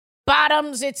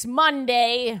Bottoms, it's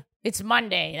Monday. It's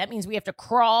Monday. That means we have to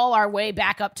crawl our way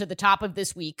back up to the top of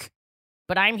this week.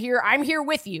 But I'm here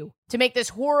with you to make this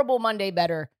horrible Monday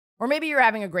better. Or maybe you're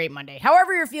having a great Monday.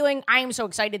 However you're feeling, I am so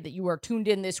excited that you are tuned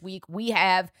in this week. We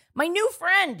have my new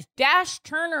friend, Dash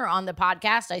Turner, on the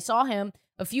podcast. I saw him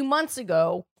a few months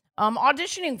ago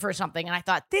auditioning for something, and I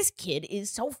thought, this kid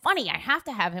is so funny. I have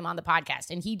to have him on the podcast.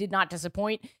 And he did not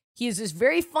disappoint. He has this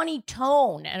very funny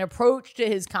tone and approach to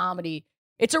his comedy.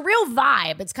 It's a real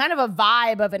vibe. It's kind of a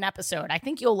vibe of an episode. I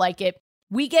think you'll like it.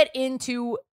 We get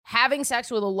into having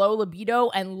sex with a low libido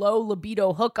and low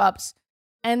libido hookups.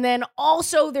 And then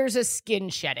also there's a skin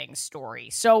shedding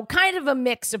story. So kind of a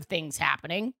mix of things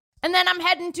happening. And then I'm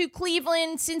heading to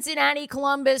Cleveland, Cincinnati,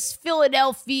 Columbus,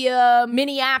 Philadelphia,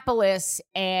 Minneapolis,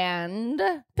 and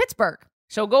Pittsburgh.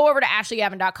 So go over to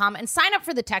ashleygavin.com and sign up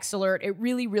for the text alert. It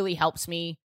really, really helps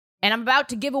me. And I'm about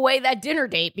to give away that dinner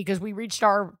date because we reached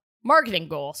our marketing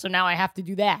goal. So now I have to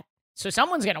do that. So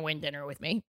someone's going to win dinner with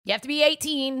me. You have to be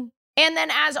 18. And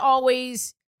then as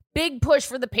always, big push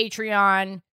for the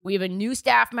Patreon. We have a new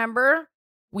staff member.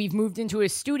 We've moved into a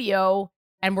studio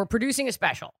and we're producing a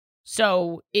special.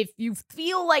 So if you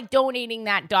feel like donating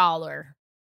that $1,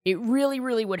 it really,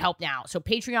 really would help now. So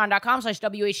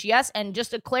patreon.com/WHGS. And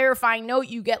just a clarifying note,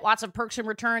 you get lots of perks in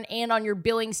return. And on your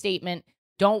billing statement,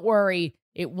 don't worry,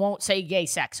 it won't say gay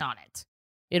sex on it.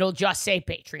 It'll just say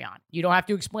Patreon. You don't have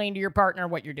to explain to your partner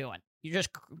what you're doing. You're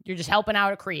just helping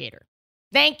out a creator.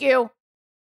 Thank you.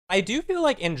 I do feel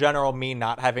like in general, me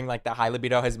not having like the high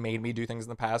libido has made me do things in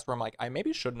the past where I'm like, I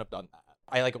maybe shouldn't have done that.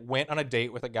 I like went on a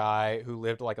date with a guy who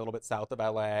lived like a little bit south of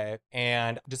LA.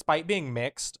 And despite being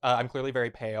mixed, I'm clearly very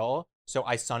pale. So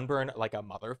I sunburned like a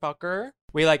motherfucker.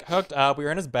 We like hooked up. We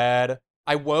were in his bed.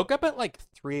 I woke up at like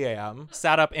 3 a.m.,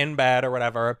 sat up in bed or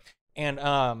whatever. And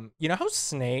you know how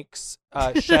snakes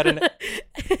shed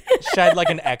like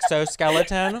an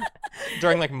exoskeleton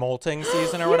during like molting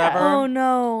season or whatever? Oh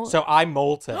no. So I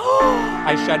molted.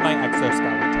 I shed my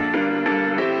exoskeleton.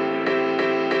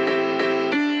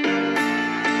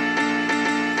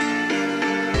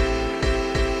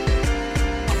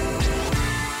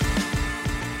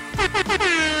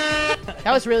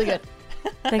 That was really good.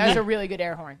 Thank That was you. a really good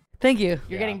air horn. Thank you.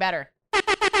 You're getting better.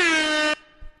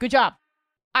 Good job.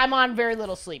 I'm on very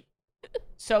little sleep.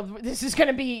 So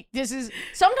sometimes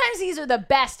these are the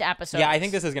best episodes. Yeah, I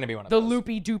think this is going to be one of the those.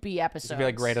 loopy doopy episodes. This would be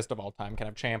like greatest of all time, kind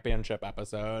of championship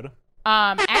episode.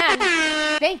 And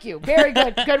thank you. Very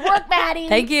good. Good work, Maddie.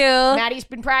 Thank you. Maddie's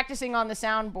been practicing on the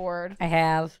soundboard. I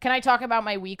have. Can I talk about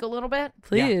my week a little bit?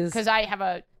 Please. Because I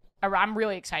have I'm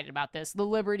really excited about this. The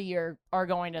Liberty are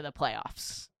going to the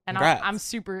playoffs. And I'm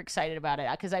super excited about it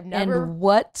because I've never... And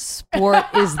what sport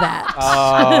is that?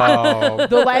 Oh.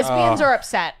 The lesbians are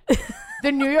upset.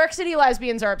 The New York City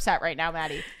lesbians are upset right now,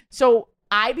 Maddie. So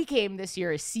I became this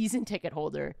year a season ticket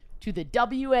holder to the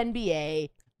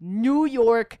WNBA New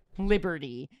York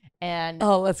Liberty. And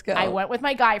let's go. I went with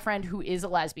my guy friend who is a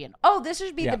lesbian. Oh, this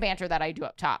should be the banter that I do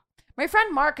up top. My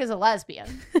friend Mark is a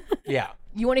lesbian. Yeah.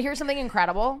 You want to hear something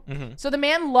incredible? Mm-hmm. So the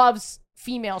man loves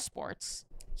female sports.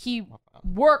 He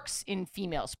works in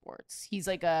female sports. He's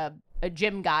like a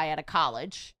gym guy at a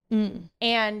college.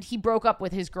 And he broke up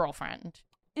with his girlfriend.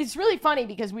 It's really funny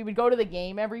because we would go to the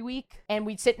game every week and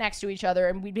we'd sit next to each other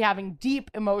and we'd be having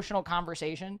deep emotional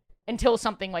conversation until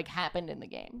something like happened in the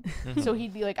game. So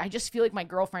he'd be like, I just feel like my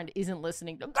girlfriend isn't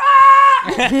listening to I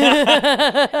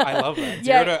love that.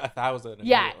 0 to 1,000 immediately.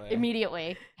 Yeah,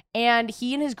 immediately. And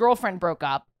he and his girlfriend broke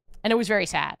up and it was very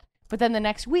sad. But then the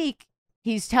next week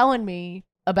he's telling me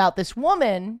about this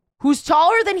woman who's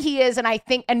taller than he is, and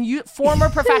former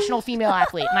professional female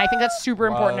athlete. And I think that's super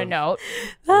important to note.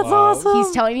 That's awesome.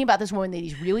 He's telling me about this woman that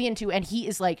he's really into, and he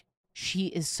is like, she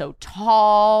is so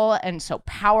tall and so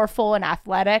powerful and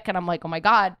athletic. And I'm like, oh my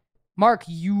God, Mark,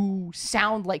 you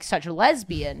sound like such a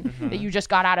lesbian that you just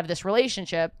got out of this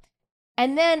relationship.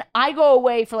 And then I go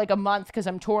away for like a month because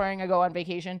I'm touring. I go on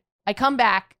vacation. I come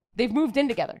back. They've moved in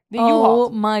together. The Oh U-Haul.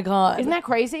 my God. Isn't that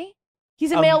crazy?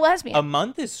 He's a male lesbian. A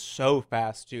month is so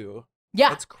fast, too. Yeah.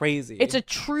 That's crazy. It's a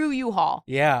true U-Haul.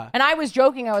 Yeah. And I was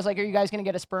joking. I was like, are you guys going to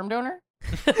get a sperm donor?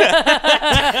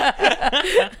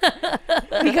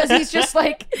 Because he's just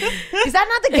like, is that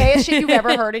not the gayest shit you've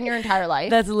ever heard in your entire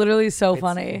life? That's literally so It's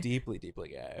funny. deeply, deeply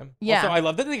gay. Yeah. Also, I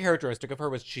love that the characteristic of her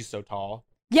was she's so tall.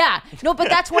 Yeah. No, but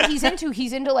that's what he's into.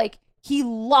 He's into like, he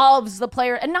loves the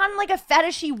player and not in like a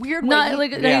fetishy weird way. Not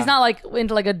like he's not like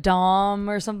into like a dom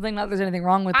or something. Not that there's anything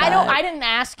wrong with that. I didn't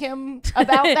ask him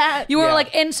about that. You were Yeah.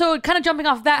 like, and so kind of jumping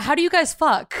off that, how do you guys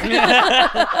fuck? Do you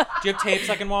have tapes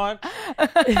I can watch?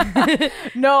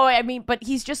 No, I mean, but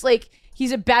he's just like,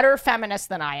 He's a better feminist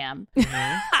than I am.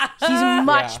 Mm-hmm. He's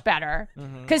much Yeah. better.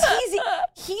 Mhm. Because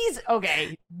he's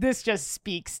okay. This just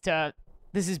speaks to,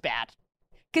 this is bad.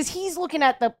 Because he's looking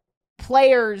at the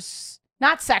players,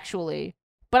 not sexually,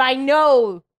 but I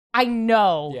know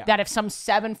Yeah. that if some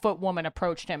 7-foot woman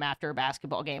approached him after a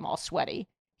basketball game all sweaty,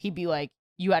 he'd be like,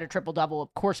 you had a triple-double,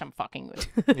 of course I'm fucking with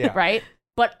you. Yeah. Right?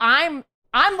 But I'm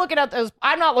looking at those,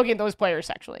 I'm not looking at those players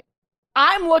sexually.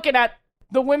 I'm looking at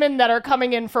the women that are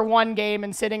coming in for one game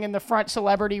and sitting in the front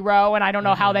celebrity row, and I don't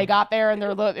know how they got there in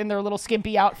their little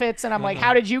skimpy outfits, and I'm like,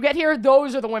 how did you get here?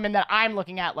 Those are the women that I'm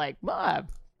looking at like,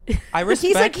 I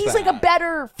respect he's like a that.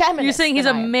 better feminist. You're saying he's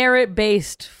than a I am.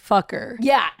 merit-based fucker.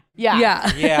 Yeah.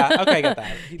 Yeah. Yeah, okay, I get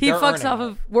that. He They're fucks earning off it.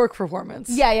 of work performance.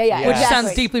 Yeah. Yeah. Which Exactly.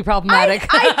 sounds deeply problematic.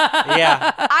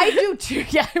 Yeah. I do too.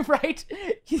 Yeah, right.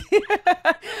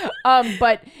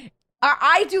 But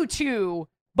I do too.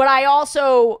 But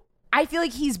I feel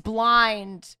like he's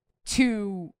blind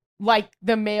to like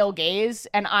the male gaze,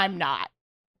 and I'm not.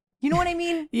 You know what I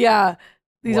mean? Yeah.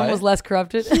 He's What? almost less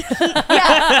corrupted. Yeah.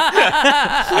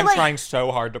 I'm like- trying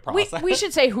so hard to process. We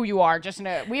should say who you are.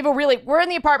 We're in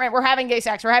the apartment. We're having gay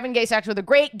sex. We're having gay sex with a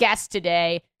great guest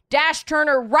today. Dash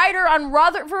Turner, writer on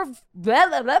Rutherford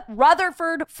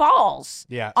Falls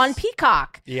Yes. on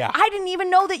Peacock. Yeah. I didn't even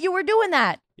know that you were doing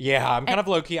that. Yeah, I'm kind of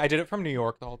low key. I did it from New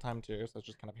York the whole time too, so it's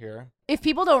just kind of here. If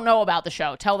people don't know about the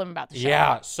show, tell them about the show.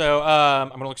 Yeah, so I'm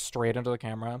gonna look straight into the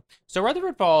camera. So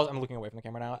Rutherford Falls, I'm looking away from the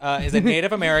camera now, is a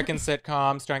Native American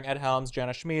sitcom starring Ed Helms,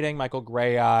 Jana Schmieding, Michael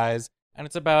Grey Eyes, and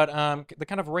it's about the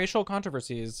kind of racial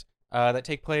controversies that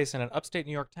take place in an upstate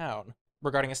New York town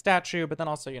regarding a statue, but then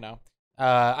also,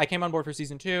 I came on board for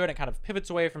season 2, and it kind of pivots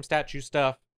away from statue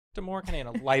stuff to more kind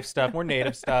of life stuff, more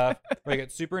native stuff. We get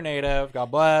super native.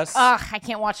 God bless. Ugh, I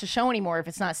can't watch the show anymore if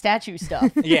it's not statue stuff.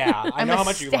 Yeah, I know I'm how a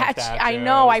much you love statues. I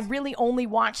know. I really only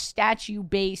watch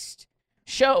statue-based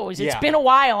shows. It's Yeah. been a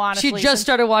while, honestly. She just since-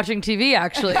 started watching TV,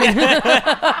 actually.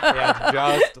 Yeah,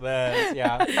 just this.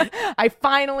 Yeah. I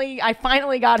finally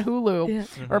got Hulu Yeah.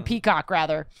 Mm-hmm. or Peacock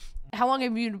rather. How long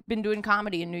have you been doing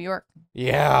comedy in New York?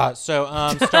 Yeah. So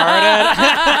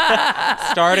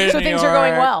started So in New things are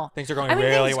going York. well. Things are going I mean,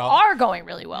 really things well. are going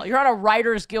really well. You're on a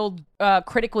Writers Guild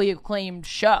critically acclaimed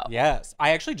show. Yes.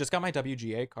 I actually just got my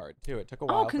WGA card too. It took a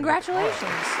while. Oh, for me to get congratulations.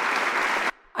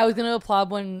 it. I was going to applaud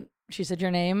when she said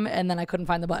your name, and then I couldn't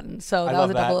find the button. So I that was love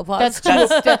a that. double applause.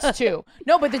 That's two.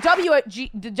 No, but the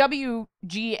WGA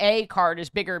card is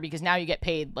bigger because now you get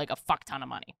paid like a fuck ton of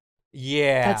money.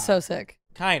 Yeah. That's so sick.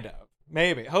 kind of.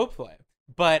 Maybe. Hopefully.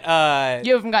 But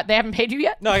They haven't paid you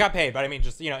yet? no, I got paid, but I mean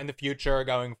just, in the future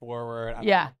going forward. I don't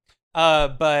Yeah.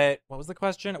 know. But what was the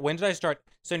question? When did I start?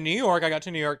 So New York, I got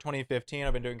to New York 2015.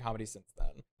 I've been doing comedy since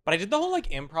then. But I did the whole like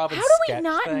improv and How do we sketch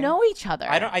not thing. know each other?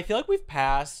 I feel like we've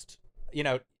passed,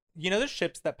 the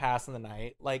ships that pass in the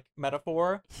night, like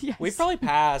metaphor. Yes. We've probably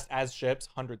passed as ships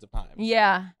hundreds of times.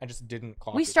 Yeah. I just didn't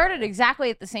clock. We each started other. exactly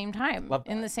at the same time Love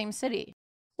in that. the same city.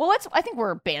 Well, I think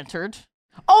we're bantered.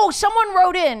 Oh, someone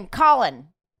wrote in, Colin,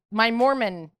 my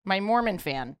Mormon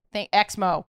fan,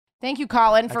 Xmo. Thank you,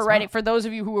 Colin, for Xmo. writing. For those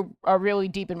of you who are really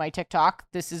deep in my TikTok,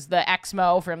 this is the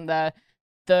Xmo from the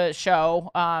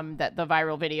show, that the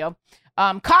viral video.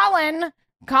 Colin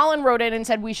wrote in and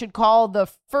said we should call the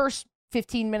first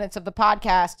 15 minutes of the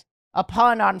podcast a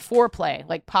pun on foreplay,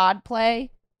 like pod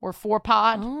play or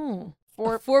forepod. Oh.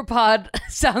 For Forepod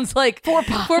sounds like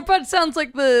Forepod sounds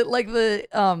like the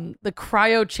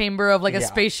cryo chamber of like a Yeah.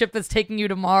 spaceship that's taking you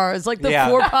to Mars. Like the Yeah.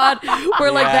 Forepod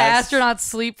where like the Yes. astronauts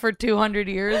sleep for 200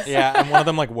 years. Yeah, and one of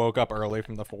them like woke up early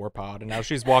from the forepod, and now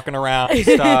she's walking around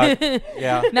stuck.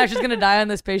 Yeah. Now she's gonna die on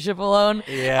the spaceship alone.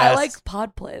 Yes. I like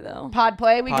pod play though. pod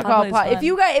play, we Pod can call play it is pod. If fun.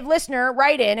 you guys, if listener,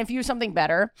 write in if you use something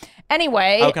better.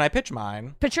 Anyway, Oh, can I pitch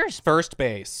mine? pictures. First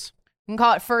base. You can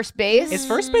call it first base. Is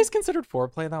first base considered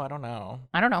foreplay though? I don't know.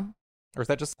 I don't know. Or is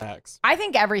that just sex? I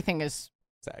think everything is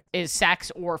Sex.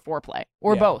 sex or foreplay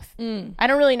or Yeah. both. Mm. I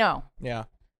don't really know. Yeah.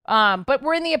 But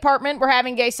we're in the apartment. We're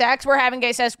having gay sex. We're having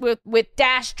gay sex with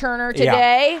Dash Turner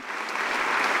today.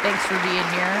 Thanks for being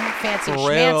here. Fancy schmancy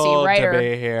Thrilled writer to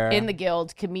be here. in the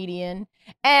guild, comedian.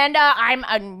 And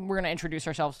we're going to introduce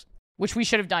ourselves, which we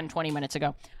should have done 20 minutes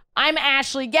ago. I'm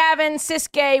Ashley Gavin, cis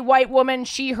gay, white woman,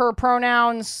 she, her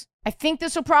pronouns. I think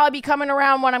this will probably be coming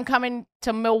around when I'm coming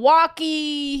to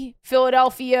Milwaukee,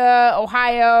 Philadelphia,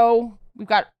 Ohio. We've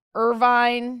got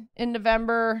Irvine in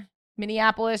November,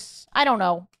 Minneapolis. I don't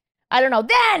know.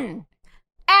 Then,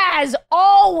 as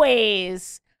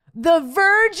always, the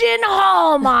Virgin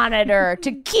Hall Monitor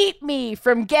to keep me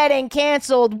from getting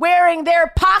canceled wearing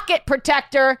their pocket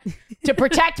protector to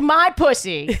protect my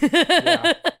pussy.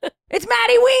 Yeah. It's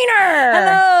Maddie Weiner.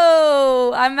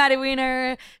 Hello, I'm Maddie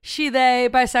Weiner. She, they,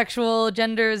 bisexual,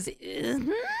 genders,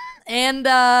 and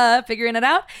figuring it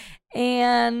out.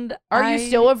 And Are you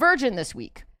still a virgin this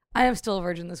week? I am still a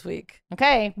virgin this week.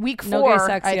 Okay, week 4, No gay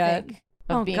sex I yet. think,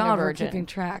 of being a virgin. We're keeping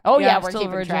track. Oh, yeah, I'm we're still a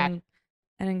keeping virgin. track.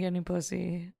 I didn't get any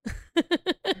pussy.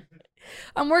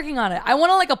 I'm working on it. I want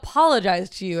to like apologize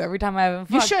to you every time I haven't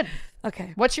fucked. You should.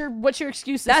 Okay. What's your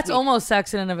excuse this That's week? almost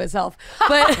sex in and of itself.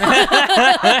 But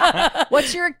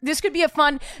this could be a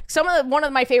fun one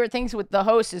of my favorite things with the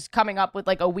host is coming up with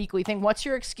like a weekly thing. What's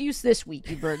your excuse this week,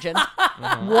 you virgin?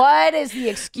 What is the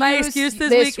excuse? my excuse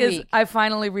this week is I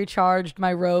finally recharged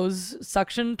my Rose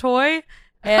suction toy.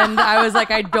 And I was like,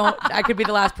 I could be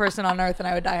the last person on earth and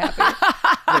I would die happy.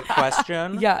 Wait,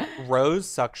 question. Yeah. Rose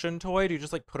suction toy? Do you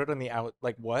just like put it on the out?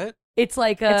 Like what? It's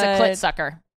like It's a clit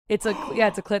sucker. It's a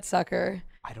clit sucker.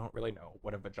 I don't really know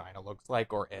what a vagina looks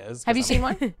like or is. Have you seen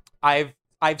one? I've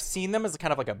seen them as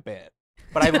kind of like a bit,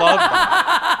 but I love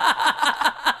that.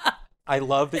 I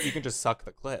love that you can just suck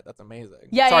the clit. That's amazing.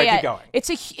 Yeah, Sorry, yeah. keep going. It's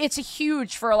a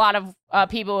huge for a lot of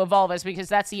people who evolve us because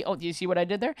that's the. Oh, do you see what I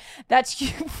did there? That's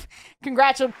huge.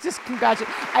 Congratulations.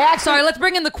 I actually. Sorry, let's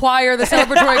bring in the choir, the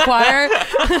celebratory choir.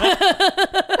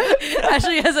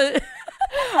 Ashley has a.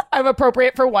 I'm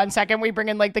appropriate for 1 second. We bring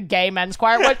in like the gay men's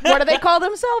choir. What do they call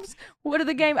themselves? What are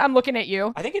the gay? I'm looking at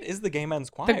you. I think it is the gay men's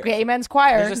choir. The gay men's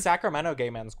choir. There's a Sacramento gay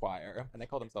men's choir, and they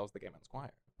call themselves the gay men's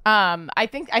choir. I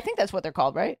think that's what they're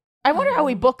called, right? I wonder how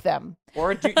we book them.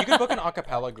 Or you could book an a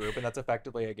cappella group, and that's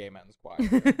effectively a gay men's choir.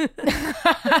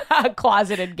 A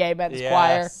closeted gay men's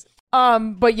choir.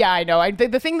 But yeah, I know.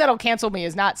 The thing that'll cancel me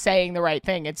is not saying the right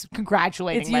thing. It's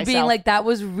congratulating It's you myself. being like, that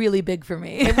was really big for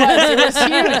me. It was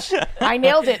huge. I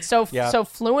nailed it so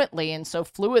fluently and so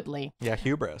fluidly. Yeah,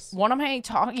 hubris. What am I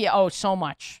talking? Yeah, oh, so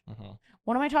much. Mm-hmm.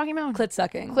 What am I talking about? Clit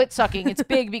sucking. Clit sucking. It's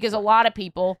big because a lot of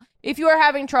people, if you are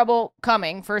having trouble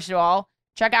coming, first of all,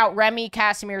 check out Remy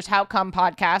Casimir's How Come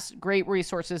podcast. Great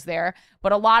resources there.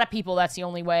 But a lot of people, that's the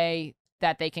only way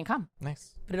that they can come.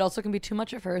 Nice. But it also can be too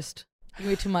much at first. It can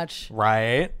be too much.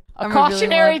 Right. A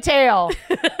cautionary tale.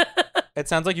 It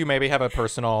sounds like you maybe have a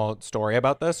personal story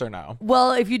about this, or no?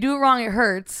 Well, if you do it wrong, it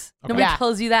hurts. Okay. Nobody Yeah.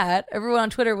 tells you that. Everyone on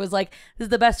Twitter was like, this is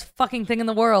the best fucking thing in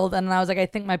the world. And I was like, I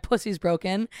think my pussy's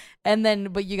broken. And then,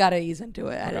 but you got to ease into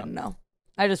it. I didn't know.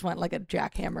 I just went like a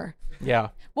jackhammer. Yeah.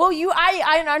 Well,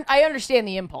 I understand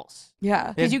the impulse.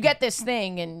 Yeah. Because you get this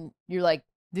thing and you're like,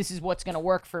 this is what's going to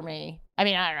work for me. I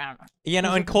mean, I don't know. You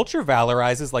know, and culture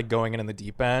valorizes like going in the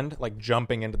deep end, like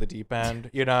jumping into the deep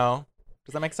end, you know?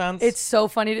 Does that make sense? It's so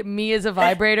funny to me as a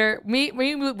vibrator. Me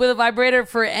with a vibrator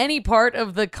for any part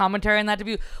of the commentary on that to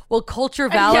be, well, culture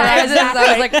valorizes. Yeah, exactly. I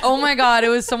was like, oh my God, it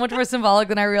was so much more symbolic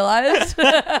than I realized.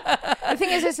 The thing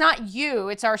is, it's not you.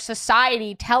 It's our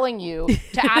society telling you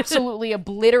to absolutely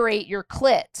obliterate your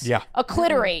clit. Yeah.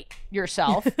 Accliterate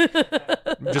yourself.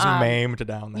 just maimed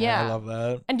down there. yeah. I love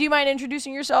that. And do you mind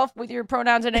introducing yourself with your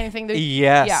pronouns and anything?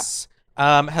 Yes.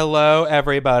 Hello,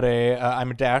 everybody.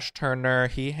 I'm Dash Turner.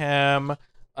 He, him,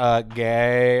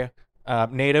 gay,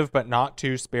 native but not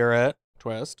two-spirit.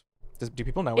 Twist. Do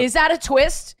people know? Is that a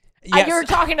twist? Yes. You're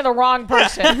talking to the wrong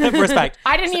person. Respect.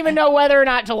 I didn't even know whether or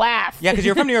not to laugh. Yeah, because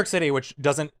you're from New York City, which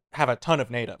doesn't have a ton of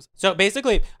natives. So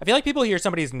basically, I feel like people hear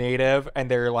somebody's native and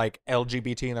they're like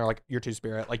LGBT and they're like, you're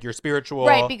two-spirit. Like, you're spiritual.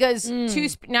 Right, because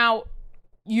now,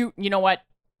 you know what?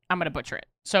 I'm going to butcher it.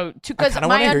 So, because I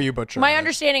want to hear you butcher my it.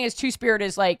 understanding is two-spirit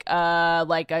is like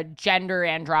a gender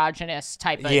androgynous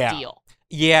type of deal.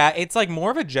 Yeah, it's like more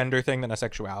of a gender thing than a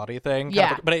sexuality thing.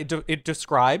 Yeah. But it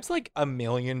describes like a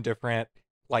million different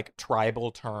like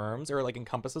tribal terms, or like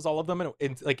encompasses all of them, and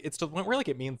it's like it's to the point where like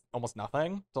it means almost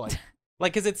nothing. So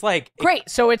like because it's like Great.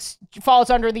 So it falls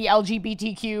under the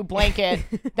LGBTQ blanket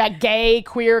that gay,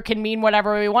 queer can mean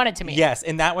whatever we want it to mean. Yes,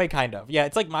 in that way, kind of. Yeah,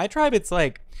 it's like my tribe. It's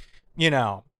like, you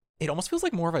know, it almost feels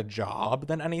like more of a job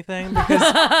than anything, because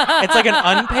it's like an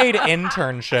unpaid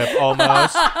internship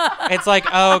almost. It's like,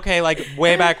 oh, okay, like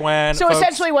way back when. So folks,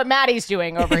 essentially what Maddie's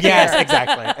doing over here. yes,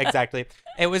 exactly.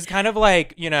 It was kind of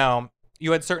like, you know,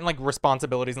 you had certain like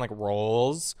responsibilities and like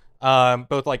roles,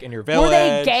 both like in your village. Were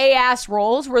they gay ass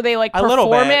roles? Were they like A little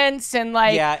bit. performance and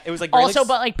like Yeah, it was like really also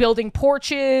but like building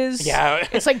porches? Yeah.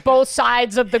 It's like both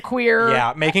sides of the queer.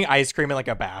 yeah, making ice cream in like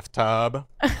a bathtub.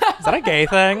 Is that a gay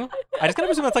thing? I just kind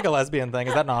of assume that's like a lesbian thing.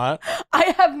 Is that not?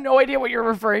 I have no idea what you're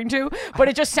referring to, but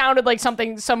it just sounded like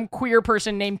something some queer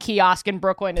person named Kiosk in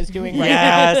Brooklyn is doing right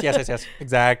now. Yes,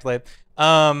 exactly.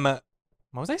 What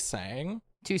was I saying?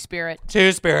 Two-spirit.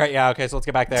 Two-spirit, yeah, okay, so let's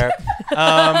get back there.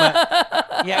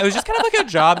 Yeah, it was just kind of like a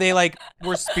job. They like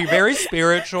were very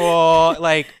spiritual,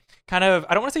 like kind of,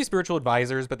 I don't want to say spiritual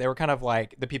advisors, but they were kind of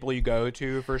like the people you go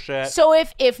to for shit. So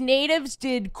if natives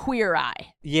did Queer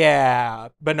Eye, Yeah,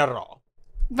 but not at all.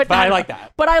 but I not- like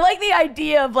that. But I like the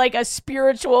idea of like a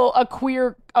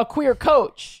queer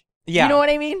coach. Yeah. You know what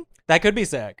I mean? That could be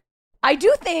sick. I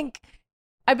do think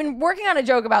I've been working on a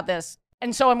joke about this,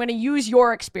 and so I'm going to use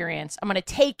your experience. I'm going to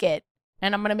take it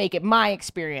and I'm going to make it my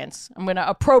experience. I'm going to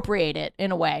appropriate it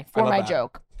in a way for love my that.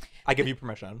 joke. I give you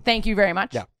permission. Thank you very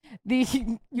much. Yeah.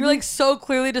 You're like so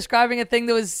clearly describing a thing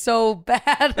that was so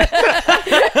bad.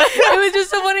 It was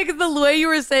just so funny because the way you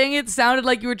were saying it sounded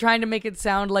like you were trying to make it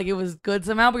sound like it was good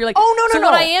somehow. But you're like, Oh, no, So no,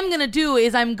 what no. I am gonna do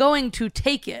is I'm going to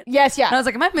take it. Yes, yeah. And I was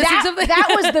like, am I missing something? That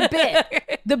was the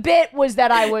bit. The bit was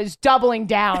that I was doubling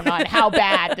down on how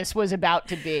bad this was about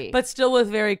to be. But still with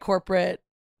very corporate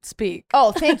speak.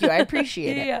 Oh, thank you. I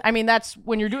appreciate it. Yeah. I mean, that's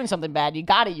when you're doing something bad, you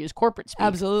got to use corporate speak.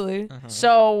 Absolutely.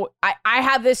 So I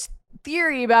have this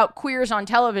theory about queers on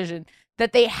television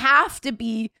that they have to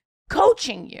be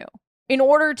coaching you in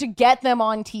order to get them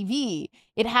on TV.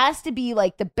 It has to be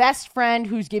like the best friend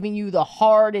who's giving you the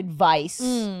hard advice.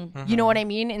 You know what I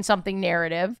mean? In something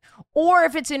narrative. Or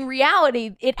if it's in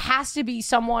reality, it has to be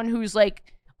someone who's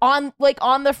like on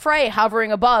the fray,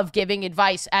 hovering above, giving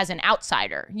advice as an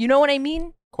outsider. You know what I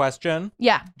mean? Question.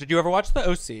 Yeah. Did you ever watch The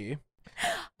OC?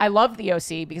 I loved the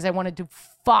OC because I wanted to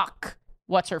fuck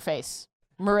what's her face?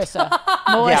 Melissa.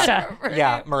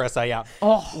 Yeah, Marissa, yeah.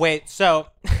 Oh, Wait, so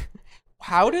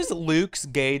how does Luke's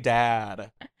gay dad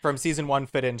from season 1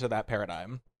 fit into that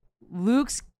paradigm?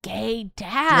 Luke's gay Do you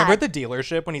dad. remember the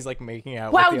dealership when he's like making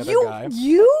out Wow, with the other guy?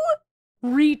 you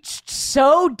reached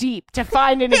so deep to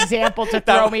find an example to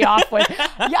throw me off with. Yeah,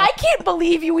 I can't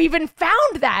believe you even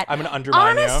found that. I'm gonna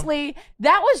undermine you. Honestly,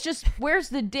 that was just, where's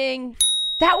the ding?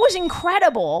 That was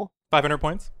incredible. 500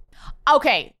 points?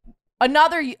 Okay,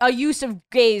 a use of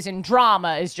gays in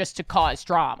drama is just to cause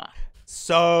drama.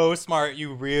 So smart.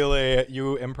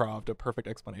 You improv'd a perfect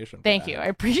explanation. For Thank that. you. I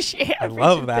appreciate it. I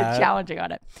love that. The challenging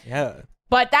on it. Yeah.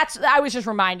 But I was just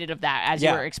reminded of that as you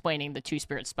Yeah. were explaining the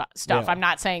two-spirit stuff. Yeah. I'm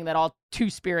not saying that all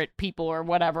two-spirit people or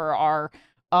whatever are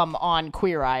on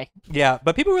Queer Eye. Yeah,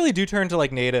 but people really do turn to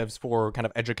like natives for kind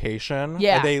of education.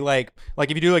 Yeah. And they like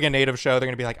if you do like a native show, they're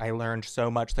gonna be like, I learned so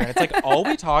much there. And it's like all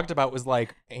we talked about was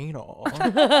like anal.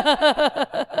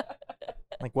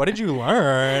 Like, what did you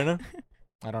learn?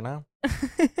 I don't know.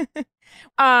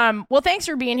 Well, thanks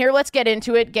for being here. Let's get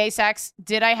into it. Gay sex.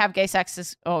 Did I have gay sex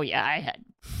this? Oh yeah,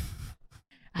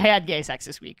 I had gay sex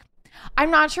this week.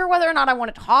 I'm not sure whether or not I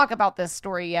want to talk about this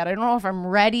story yet. I don't know if I'm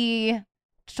ready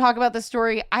to talk about this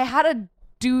story. I had a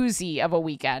doozy of a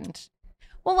weekend.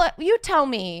 Well, you tell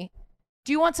me.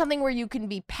 Do you want something where you can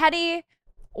be petty,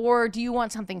 or do you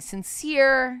want something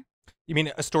sincere? You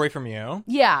mean a story from you?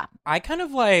 Yeah. I kind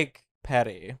of like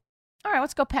petty. All right,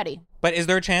 let's go petty. But is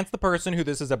there a chance the person who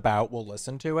this is about will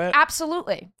listen to it?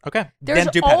 Absolutely. Okay. There's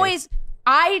then do petty. always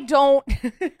I don't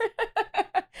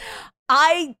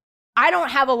I don't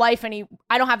have a life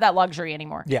I don't have that luxury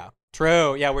anymore. Yeah.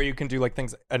 True. Yeah, where you can do like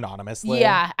things anonymously.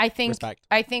 Yeah, I think Respect.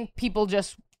 I think people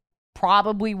just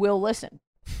probably will listen.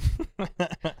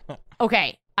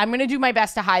 Okay, I'm going to do my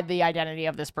best to hide the identity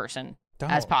of this person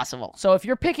as Don't. possible. So if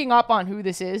you're picking up on who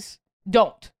this is,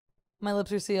 don't. My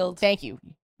lips are sealed. Thank you.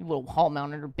 You little hall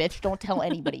monitor bitch. Don't tell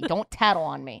anybody. Don't tattle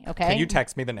on me, okay? Can you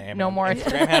text me the name? No and more.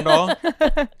 Instagram handle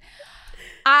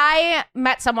I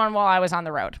met someone while I was on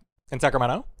the road. in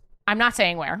Sacramento? I'm not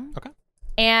saying where. Okay.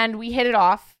 And we hit it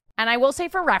off. And I will say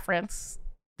for reference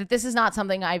that this is not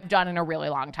something I've done in a really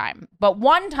long time. But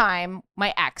one time,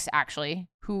 my ex, actually,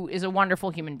 who is a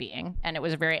wonderful human being, and it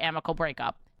was a very amicable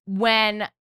breakup, when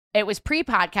it was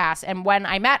pre-podcast and when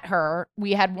I met her,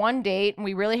 we had one date and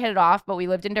we really hit it off, but we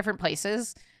lived in different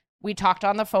places. We talked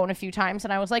on the phone a few times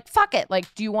and I was like, fuck it.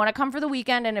 Like, do you want to come for the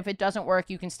weekend? And if it doesn't work,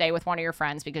 you can stay with one of your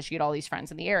friends, because she had all these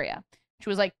friends in the area. She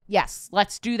was like, yes,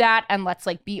 let's do that. And let's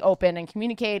like be open and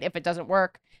communicate if it doesn't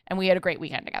work. And we had a great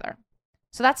weekend together.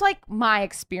 So that's like my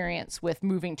experience with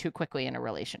moving too quickly in a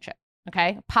relationship.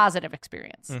 Okay. Positive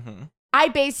experience. Mm-hmm. I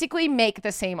basically make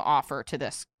the same offer to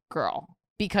this girl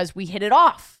because we hit it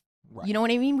off. Right. You know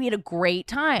what I mean? We had a great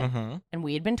time Mm-hmm. and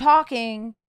we had been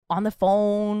talking on the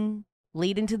phone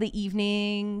late into the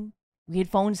evening. We had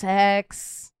phone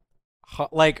sex.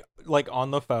 Like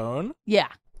on the phone? Yeah.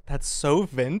 That's so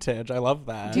vintage. I love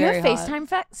that. Do you have Very hot.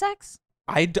 FaceTime sex?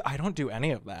 I don't do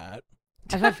any of that.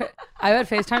 I've had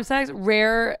FaceTime sex.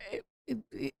 Rare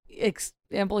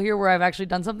example here where I've actually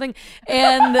done something.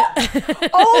 And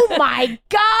Oh my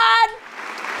God.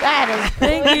 That is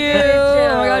Thank good you.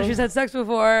 Oh my joke. god, she's had sex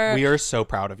before. We are so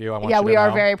proud of you. I want Yeah, you to we are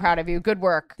know. very proud of you. Good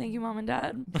work. Thank you, mom and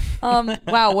dad.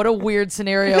 Wow, what a weird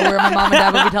scenario where my mom and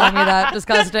dad would be telling me that.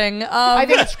 Disgusting. I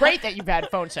think it's great that you've had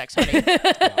phone sex, honey.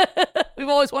 We've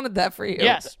always wanted that for you.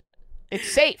 Yes. It's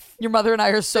safe. Your mother and I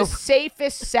are so The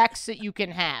safest sex that you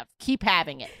can have. Keep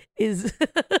having it. is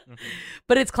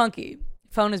but it's clunky.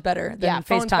 Phone is better than Yeah, FaceTime.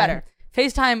 phone's better.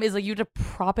 FaceTime is like you have to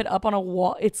prop it up on a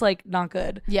wall. It's like not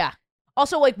good. Yeah.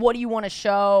 Also, like, what do you want to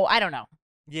show? I don't know.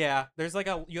 Yeah, there's like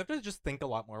you have to just think a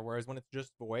lot more. Whereas when it's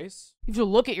just voice, You have to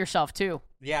look at yourself, too.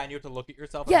 yeah, and you have to look at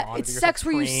yourself. and Yeah, monitor it's your sex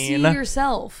where you see screen.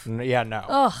 yourself. Yeah, no.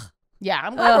 Ugh. Yeah,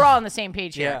 I'm glad Ugh. we're all on the same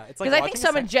page here. Yeah, it's like Because I think watching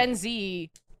some of sex Gen tape.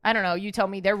 Z, I don't know, you tell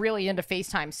me, they're really into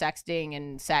FaceTime sexting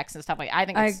and sex and stuff like that. I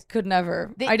think I it's, could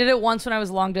never. They- I did it once when I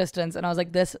was long distance and I was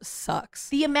like, this sucks.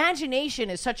 the imagination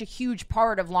is such a huge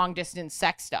part of long distance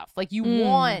sex stuff. Like, you Mm.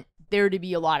 want there to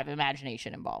be a lot of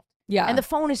imagination involved. Yeah. And the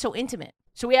phone is so intimate.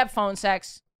 So we have phone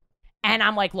sex. And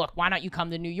I'm like, look, why don't you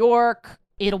come to New York?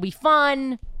 It'll be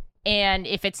fun. And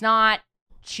if it's not,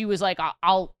 she was like,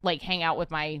 I'll like hang out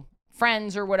with my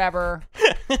friends or whatever.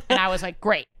 And I was like,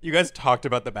 great. You guys talked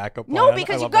about the backup plan. No,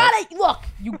 because you gotta look,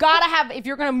 you gotta have, if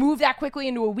you're gonna move that quickly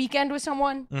into a weekend with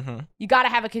someone, Mm-hmm. you gotta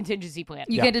have a contingency plan.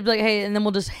 you Yeah. can't just be like, hey, and then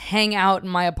we'll just hang out in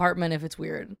my apartment if it's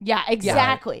weird. Yeah,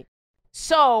 exactly.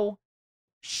 So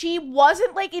she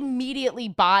wasn't like immediately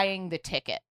buying the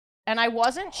ticket. And I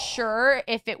wasn't sure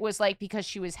if it was like because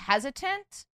she was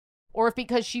hesitant or if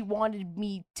because she wanted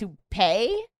me to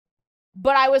pay.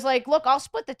 But I was like, look, I'll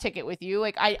split the ticket with you.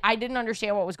 Like, I didn't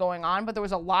understand what was going on, but there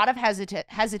was a lot of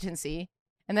hesitancy.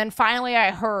 And then finally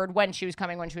I heard when she was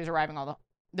coming, when she was arriving, all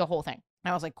the whole thing.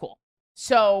 And I was like, cool.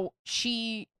 So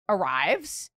she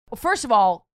arrives. Well, first of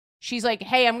all, she's like,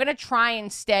 hey, I'm going to try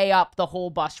and stay up the whole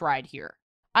bus ride here.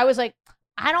 I was like,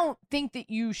 I don't think that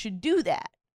you should do that.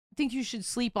 I think you should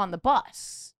sleep on the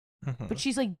bus. Mm-hmm. But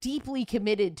she's like deeply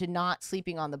committed to not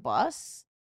sleeping on the bus.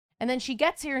 And then she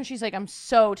gets here and she's like, I'm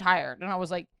so tired. And I was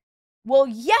like, well,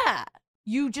 yeah,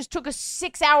 you just took a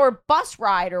 6-hour bus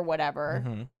ride or whatever.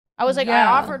 Mm-hmm. I was like, Yeah.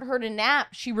 I offered her to nap.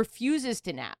 She refuses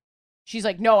to nap. She's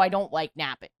like, no, I don't like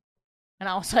napping. And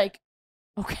I was like,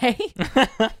 okay,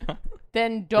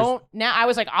 then don't nap. I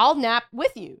was like, I'll nap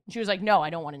with you. She was like, no,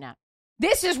 I don't want to nap.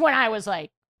 This is when I was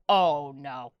like, oh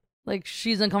no. Like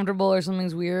she's uncomfortable or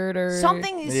something's weird or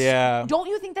Something is, Yeah. don't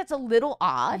you think that's a little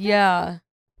odd? Yeah.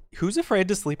 Who's afraid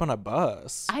to sleep on a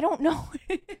bus? I don't know.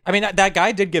 I mean, that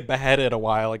guy did get beheaded a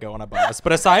while ago on a bus,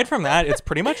 but aside from that, it's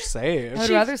pretty much safe. I would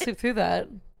rather sleep through that.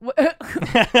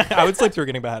 I would sleep through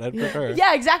getting beheaded for sure.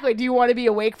 Yeah, exactly. Do you want to be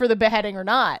awake for the beheading or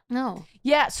not? No.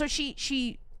 Yeah, so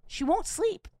she won't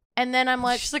sleep. And then I'm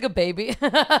like, She's like a baby. We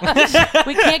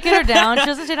can't get her down. She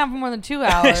doesn't stay down for more than 2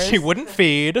 hours. She wouldn't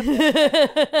feed.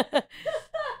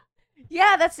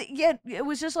 yeah, it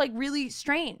was just like really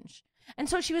strange. And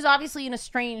so she was obviously in a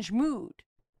strange mood.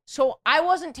 So I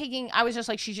was just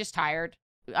like, she's just tired.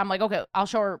 I'm like, okay, I'll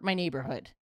show her my neighborhood.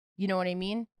 You know what I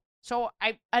mean? So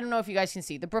I don't know if you guys can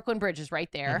see, the Brooklyn Bridge is right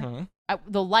there. Mhm.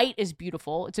 The light is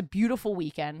beautiful. It's a beautiful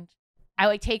weekend. I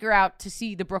like take her out to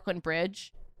see the Brooklyn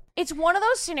Bridge. It's one of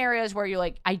those scenarios where you're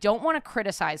like, I don't want to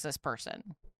criticize this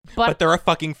person, But they're a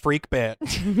fucking freak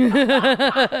bitch.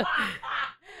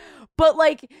 but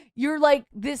like, you're like,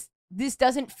 this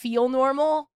doesn't feel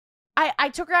normal. I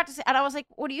took her out to see, and I was like,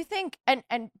 what do you think? And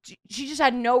she just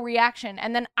had no reaction.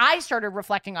 And then I started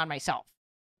reflecting on myself.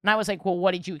 And I was like, well,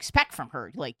 what did you expect from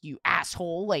her? Like, you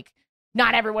asshole. Like,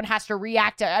 not everyone has to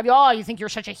react to, I mean, oh, you think you're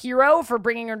such a hero for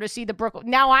bringing her to see the Brooklyn.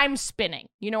 Now I'm spinning.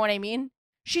 You know what I mean?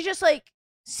 She just like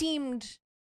seemed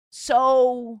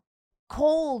so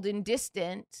cold and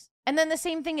distant. And then the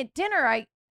same thing at dinner.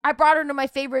 I brought her to my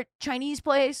favorite Chinese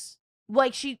place.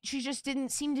 Like, she just didn't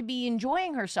seem to be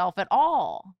enjoying herself at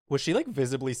all. Was she like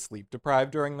visibly sleep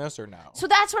deprived during this or no? So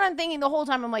that's what I'm thinking the whole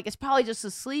time. I'm like, it's probably just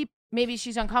asleep. Maybe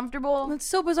she's uncomfortable. It's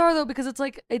so bizarre though, because it's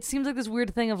like it seems like this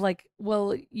weird thing of like,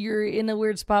 well, you're in a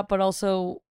weird spot, but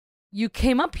also you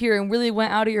came up here and really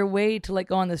went out of your way to like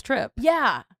go on this trip.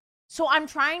 Yeah. So I'm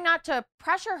trying not to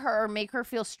pressure her or make her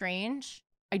feel strange.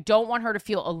 I don't want her to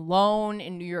feel alone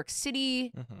in New York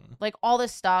City, Mhm. like all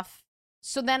this stuff.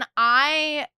 So then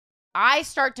I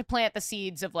start to plant the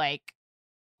seeds of like,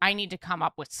 I need to come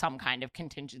up with some kind of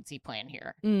contingency plan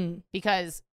here Mm.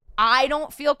 because I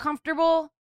don't feel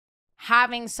comfortable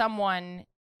having someone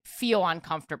feel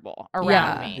uncomfortable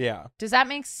around Yeah. me. Yeah. Does that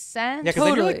make sense? Yeah, because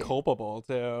then you're like Totally. culpable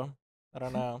too. I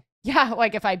don't know. Yeah,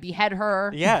 like if I behead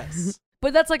her. Yes.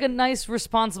 But that's like a nice,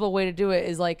 responsible way to do it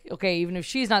is like, okay, even if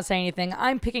she's not saying anything,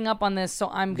 I'm picking up on this, so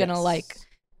I'm going to Yes. like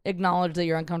acknowledge that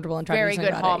you're uncomfortable and try Very to do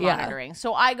good something hall about it. Yeah. monitoring.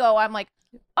 So I go, I'm like,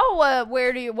 oh,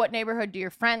 what neighborhood do your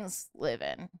friends live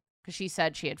in? Because she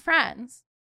said she had friends.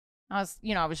 I was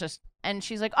just, and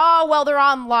she's like, oh, well, they're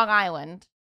on Long Island.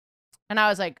 And I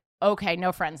was like, okay,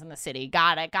 no friends in the city.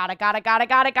 Got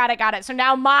it. So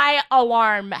now my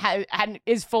alarm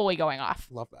is fully going off.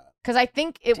 Love that. Because I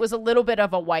think it was a little bit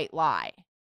of a white lie.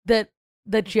 That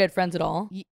she had friends at all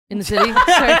in the city?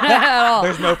 At all.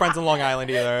 There's no friends in Long Island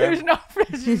either. There's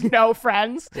no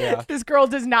friends. Yeah. This girl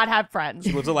does not have friends.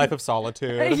 She lives a life of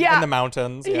solitude Yeah. in the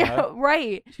mountains. Yeah.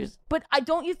 Right. But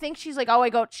don't you think she's like, oh, I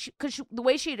go, because the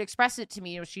way she had expressed it to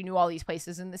me, she knew all these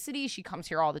places in the city. She comes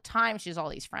here all the time. She has all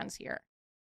these friends here.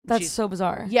 That's so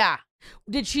bizarre. Yeah.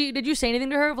 Did you say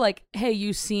anything to her of like, hey,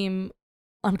 you seem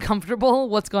uncomfortable?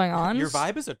 What's going on? Your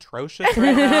vibe is atrocious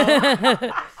right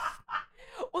now.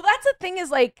 Well, that's the thing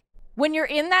is like, when you're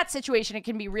in that situation, it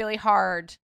can be really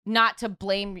hard not to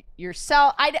blame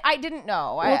yourself. I didn't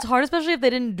know. Well, it's hard, especially if they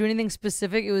didn't do anything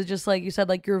specific. It was just like you said,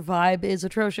 like your vibe is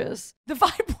atrocious. The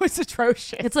vibe was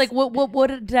atrocious. It's like, what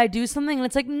did I do something? And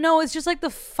it's like, no, it's just like the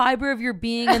fiber of your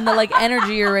being and the like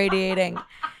energy you're radiating.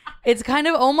 It's kind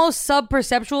of almost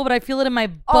sub-perceptual, but I feel it in my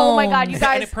bones. Oh my God, you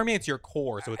guys. And it permeates your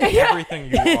core, so it's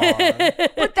everything you are.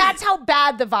 But that's how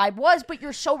bad the vibe was. But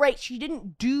you're so right. She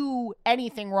didn't do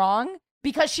anything wrong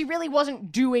because she really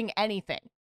wasn't doing anything.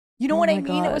 You know what I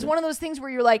mean? It was one of those things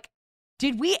where you're like,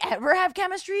 did we ever have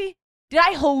chemistry? Did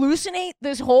I hallucinate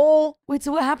this whole... Wait,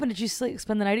 so what happened? Did you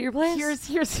spend the night at your place? Here's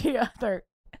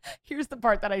the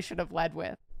part that I should have led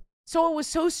with. So it was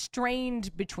so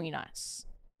strained between us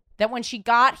that when she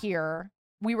got here,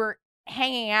 we were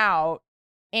hanging out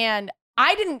and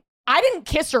I didn't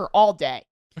kiss her all day.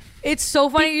 It's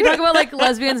so funny. You talk about like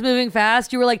lesbians moving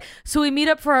fast. You were like, so we meet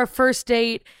up for our first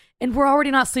date and we're already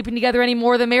not sleeping together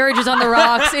anymore. The marriage is on the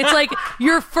rocks. It's like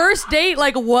your first date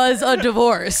like was a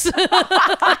divorce.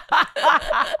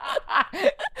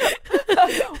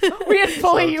 We had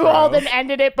fully U-hauled and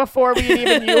ended it before we had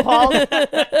even U-hauled.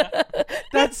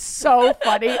 That's so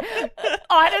funny.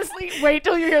 Honestly, wait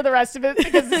till you hear the rest of it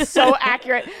because it's so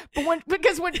accurate. But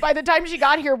by the time she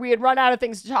got here, we had run out of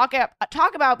things to talk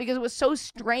about because it was so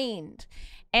strained.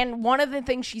 And one of the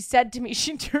things she said to me,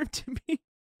 she turned to me,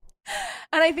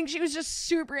 and I think she was just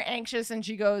super anxious, and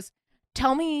she goes,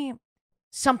 "Tell me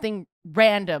something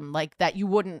random like that you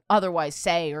wouldn't otherwise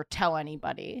say or tell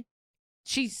anybody."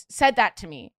 She said that to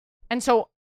me. And so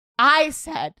I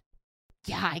said,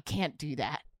 yeah, I can't do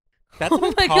that. That's an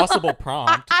impossible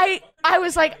prompt. I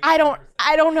was like, I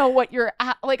don't know what you're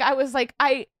like. I was like,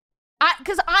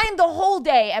 because I'm the whole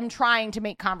day am trying to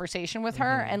make conversation with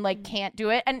her and like can't do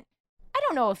it. And I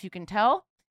don't know if you can tell,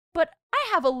 but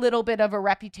I have a little bit of a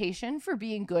reputation for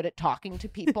being good at talking to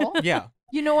people. Yeah.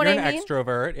 You know what You're I mean? an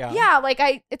extrovert. Yeah. Yeah.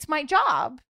 Like it's my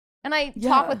job. And I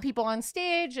talk with people on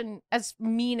stage, and as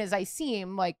mean as I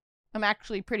seem, like I'm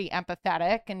actually pretty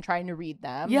empathetic and trying to read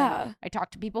them. Yeah. And I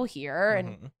talk to people here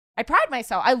and I pride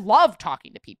myself. I love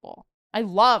talking to people. I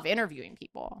love interviewing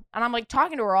people. And I'm like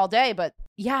talking to her all day, but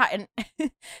yeah. And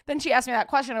then she asked me that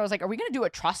question. I was like, are we going to do a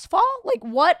trust fall? Like,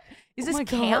 what is this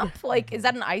camp? God. Like, is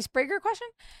that an icebreaker question?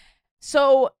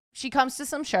 So she comes to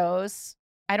some shows.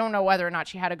 I don't know whether or not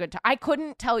she had a good time. I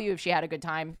couldn't tell you if she had a good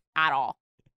time at all.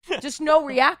 Just no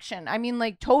reaction. I mean,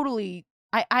 like totally.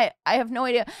 I have no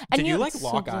idea. And did you like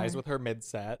lock eyes with her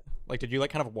mid-set? Like, did you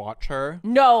like kind of watch her?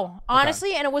 No,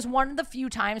 honestly. And it was one of the few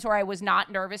times where I was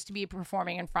not nervous to be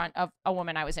performing in front of a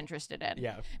woman I was interested in.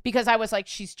 Yeah. Because I was like,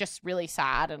 she's just really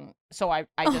sad. And so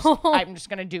I'm just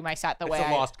going to do my set the way It's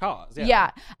a lost cause. Yeah.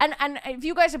 Yeah. And if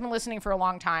you guys have been listening for a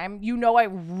long time, you know I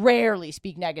rarely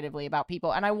speak negatively about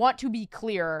people. And I want to be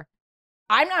clear.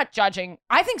 I'm not judging.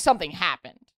 I think something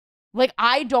happened. Like,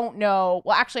 I don't know.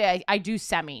 Well, actually, I do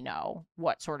semi-know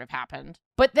what sort of happened.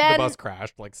 But then... The bus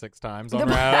crashed like 6 times on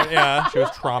route. Yeah, she was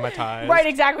traumatized. Right,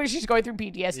 exactly. She's going through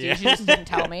PTSD. Yeah. She just didn't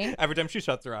tell me. Every time she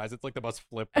shuts her eyes, it's like the bus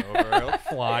flipped over, like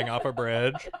flying off a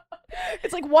bridge.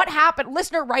 It's like, what happened?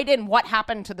 Listener, write in what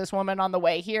happened to this woman on the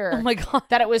way here. Oh, my God.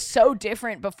 That it was so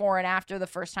different before and after the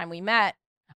first time we met.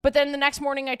 But then the next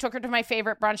morning, I took her to my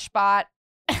favorite brunch spot.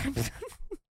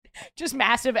 Just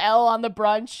massive L on the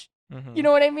brunch. Mm-hmm. You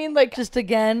know what I mean? Like, just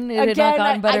again, it had not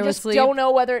gotten better I with just sleep. don't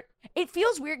know whether it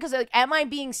feels weird because like, am I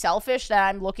being selfish that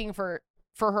I'm looking for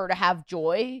her to have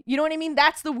joy? You know what I mean?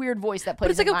 That's the weird voice that plays.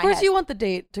 But it's like, in of my course, head. you want the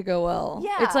date to go well.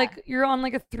 Yeah. It's like you're on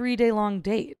like a 3-day long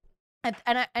date. And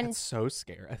It's so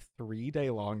scary. A 3-day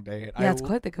long date. Yeah, it's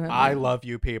quite the commitment. I love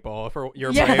you people for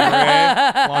your Yeah.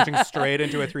 bravery, launching straight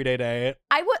into a 3-day date.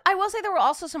 I will say there were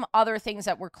also some other things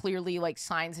that were clearly like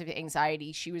signs of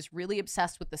anxiety. She was really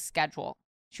obsessed with the schedule.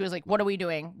 She was like, what are we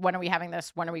doing? When are we having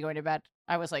this? When are we going to bed?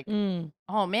 I was like,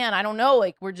 oh man, I don't know.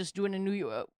 Like, we're just doing a New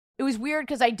Year. It was weird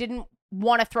because I didn't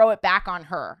want to throw it back on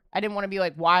her. I didn't want to be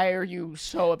like, why are you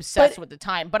so obsessed with the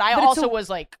time? But I also was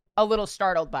like a little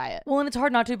startled by it. Well, and it's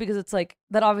hard not to because it's like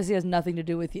that obviously has nothing to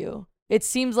do with you. It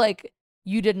seems like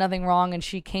you did nothing wrong and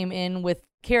she came in with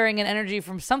carrying an energy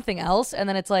from something else. And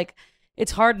then it's like,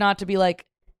 it's hard not to be like,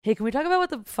 hey, can we talk about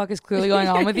what the fuck is clearly going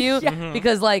on with you?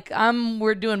 Because like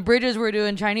we're doing bridges, we're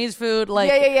doing Chinese food, like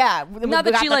yeah. Not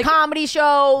that she the like comedy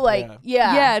show, like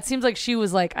yeah. It seems like she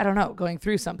was like, I don't know, going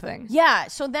through something. Yeah.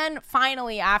 So then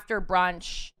finally after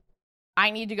brunch,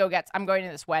 I'm going to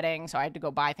this wedding, so I had to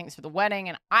go buy things for the wedding,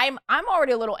 and I'm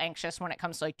already a little anxious when it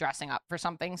comes to like dressing up for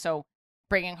something. So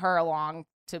bringing her along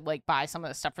to like buy some of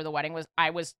the stuff for the wedding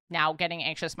I was now getting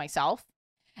anxious myself.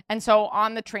 And so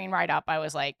on the train ride up, I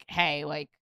was like, hey, like,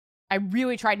 I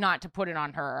really tried not to put it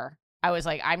on her. I was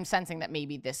like, I'm sensing that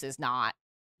maybe this is not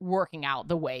working out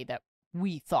the way that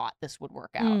we thought this would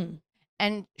work out.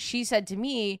 And she said to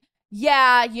me,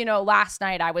 yeah, last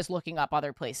night I was looking up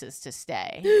other places to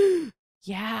stay.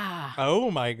 Yeah. Oh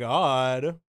my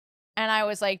God. And I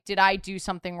was like, did I do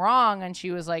something wrong? And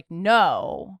she was like,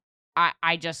 no,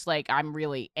 I just like, I'm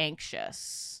really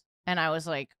anxious. And I was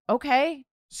like, okay,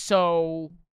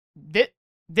 so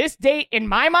this date in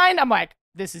my mind, I'm like,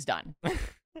 this is done.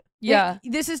 Yeah.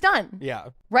 This is done.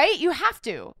 Yeah. Right? You have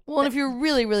to. Well, and if you're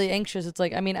really, really anxious, it's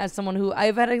like, I mean, as someone who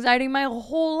I've had anxiety my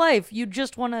whole life, you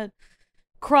just want to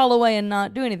crawl away and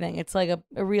not do anything. It's like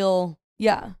a real,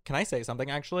 yeah. Can I say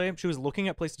something, actually? She was looking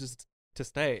at places to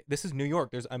stay. This is New York.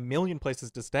 There's a million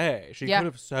places to stay. She could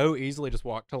have so easily just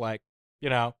walked to like,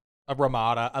 a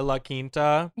Ramada, a La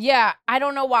Quinta. Yeah. I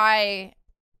don't know why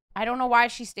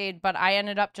she stayed, but I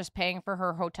ended up just paying for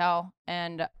her hotel,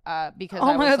 and because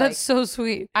oh my God, that's so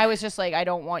sweet. I was just like, I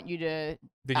don't want you to.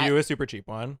 Did you do a super cheap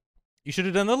one? You should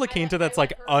have done the La Quinta that's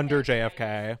like under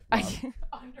JFK.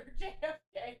 Under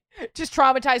JFK. Just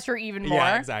traumatize her even more.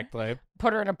 Yeah, exactly.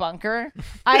 Put her in a bunker.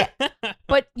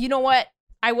 But you know what?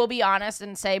 I will be honest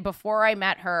and say, before I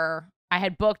met her, I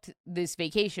had booked this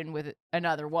vacation with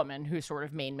another woman who's sort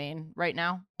of main right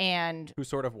now, and who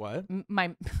sort of what?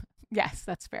 Yes,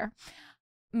 that's fair.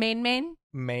 Main.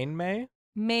 My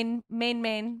main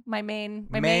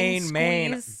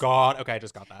squeeze. God. Okay, I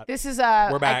just got that. This is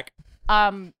we're back.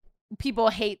 People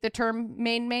hate the term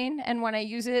main, and when I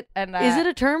use it, and is it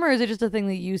a term or is it just a thing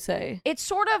that you say? It's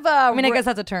sort of I mean, I guess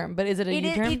that's a term, but is it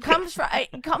a term? It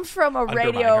comes from a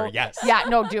radio. Her, yes. Yeah,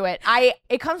 no, do it.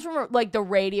 It comes from like the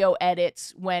radio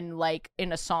edits when like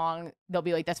in a song they'll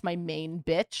be like, "That's my main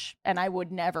bitch," and I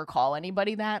would never call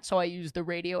anybody that, so I use the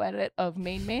radio edit of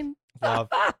main. Love.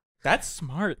 That's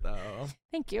smart though.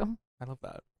 Thank you. I love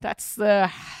that. That's the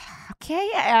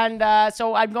okay, and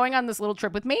so I'm going on this little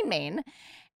trip with main.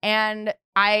 And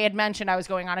I had mentioned I was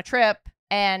going on a trip,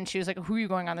 and she was like, who are you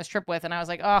going on this trip with? And I was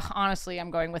like, oh, honestly, I'm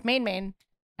going with main.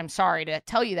 I'm sorry to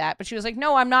tell you that. But she was like,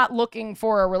 no, I'm not looking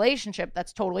for a relationship.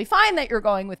 That's totally fine that you're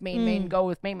going with main. Go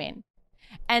with main.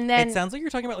 And then it sounds like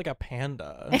you're talking about like a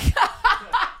panda.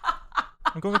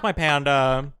 I'm going with my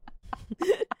panda.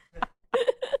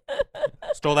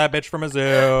 Stole that bitch from a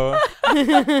zoo.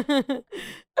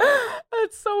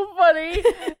 That's so funny.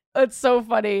 That's so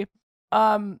funny.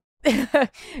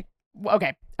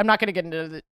 Okay, I'm not gonna get into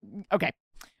the okay,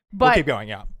 but we'll keep going.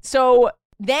 Yeah. So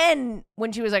then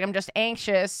when she was like, I'm just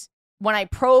anxious, when I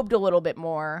probed a little bit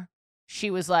more, she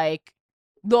was like,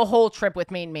 the whole trip with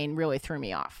main really threw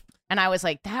me off, and I was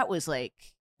like, that was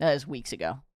weeks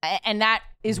ago, and that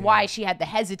is why she had the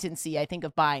hesitancy, I think,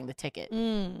 of buying the ticket,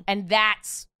 and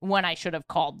that's when I should have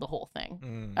called the whole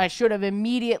thing. I should have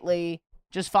immediately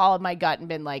just followed my gut and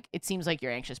been like, it seems like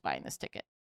you're anxious buying this ticket.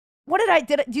 What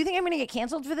do you think I'm going to get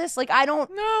canceled for this? Like, I don't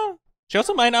know. She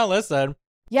also might not listen.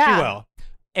 Yeah. She will.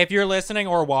 If you're listening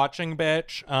or watching,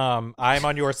 bitch, I'm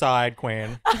on your side,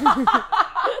 queen.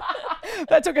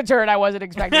 That took a turn I wasn't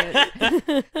expecting.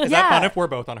 Is that fun if we're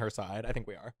both on her side? I think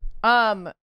we are.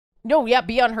 No, yeah,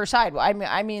 be on her side.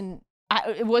 I mean,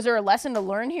 was there a lesson to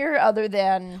learn here other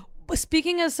than...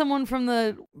 Speaking as someone from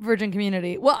the virgin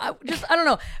community, well, I don't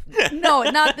know. No,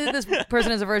 not that this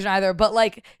person is a virgin either, but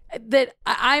like that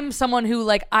I'm someone who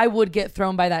like I would get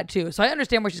thrown by that too. So I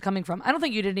understand where she's coming from. I don't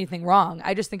think you did anything wrong.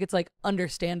 I just think it's like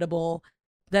understandable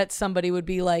that somebody would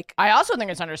be like. I also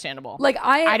think it's understandable. Like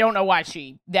I don't know why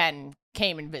she then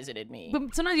came and visited me.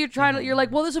 But sometimes you're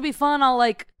like, well, this would be fun. I'll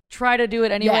like try to do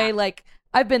it anyway. Yeah. Like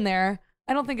I've been there.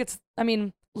 I don't think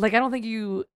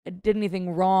you did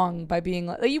anything wrong by being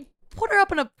like you put her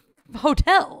up in a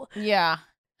hotel. Yeah.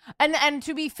 And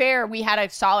to be fair, we had a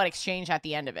solid exchange at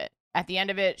the end of it. At the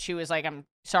end of it, she was like, I'm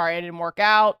sorry I didn't work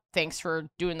out. Thanks for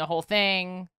doing the whole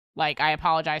thing. Like, I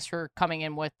apologize for coming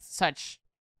in with such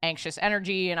anxious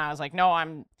energy. And I was like, no,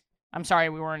 I'm I'm sorry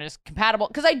we weren't as compatible.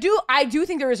 Because I do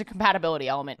think there is a compatibility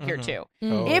element here too.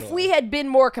 Totally. If we had been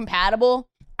more compatible,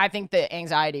 I think the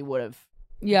anxiety would have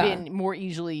been more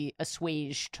easily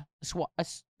assuaged. I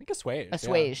think assuaged.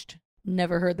 Assuaged.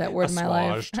 Never heard that word in my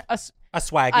life.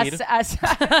 Aswaggied.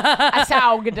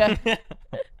 Assauged.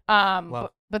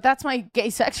 But that's my gay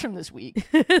sex from this week.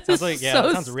 Sounds like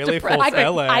that sounds really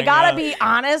fulfilling. I gotta be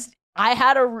honest.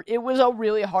 It was a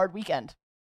really hard weekend.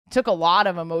 Took a lot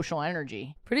of emotional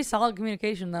energy. Pretty solid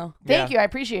communication, though. Thank you. I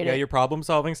appreciate it. Yeah, your problem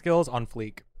solving skills on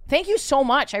fleek. Thank you so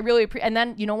much. I really appreciate. And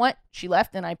then you know what? She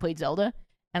left, and I played Zelda,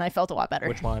 and I felt a lot better.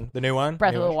 Which one? The new one?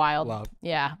 Breath of the Wild. Love.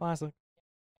 Yeah. Classic.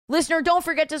 Listener, don't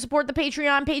forget to support the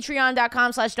Patreon,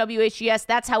 patreon.com/WHGS.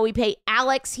 That's how we pay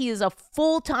Alex. He is a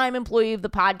full-time employee of the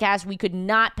podcast. We could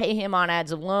not pay him on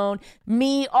ads alone.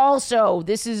 Me also.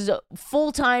 This is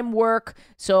full-time work,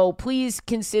 so please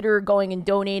consider going and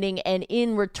donating. And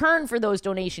in return for those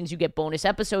donations, you get bonus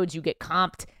episodes. You get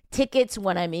comped tickets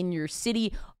when I'm in your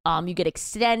city. You get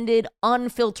extended,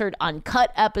 unfiltered,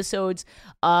 uncut episodes,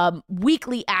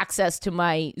 weekly access to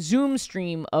my Zoom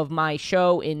stream of my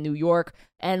show in New York,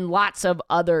 and lots of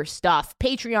other stuff.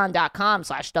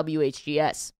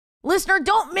 Patreon.com/WHGS. Listener,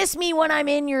 don't miss me when I'm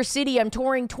in your city. I'm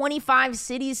touring 25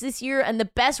 cities this year, and the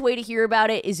best way to hear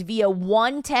about it is via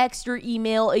one text or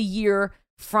email a year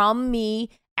from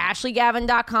me.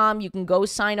 AshleyGavin.com. You can go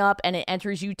sign up, and it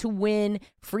enters you to win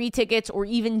free tickets or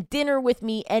even dinner with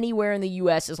me anywhere in the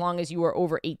U.S. as long as you are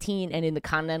over 18 and in the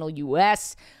continental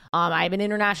U.S. I have an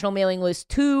international mailing list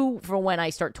too for when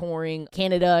I start touring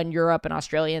Canada and Europe and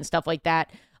Australia and stuff like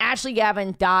that.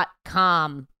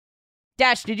 AshleyGavin.com.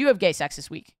 Dash, did you have gay sex this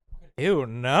week? Ew,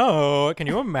 no. Can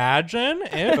you imagine?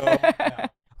 Ew. No.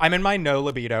 I'm in my no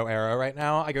libido era right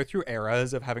now. I go through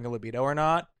eras of having a libido or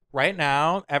not. Right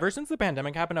now, ever since the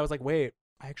pandemic happened, I was like, wait,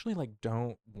 I actually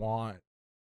don't want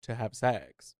to have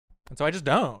sex. And so I just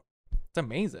don't. It's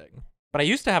amazing. But I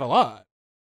used to have a lot.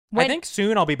 I think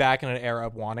soon I'll be back in an era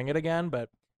of wanting it again, but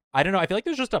I don't know. I feel like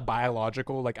there's just a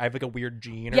biological, I have a weird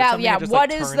gene or something. Yeah, just,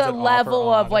 what is the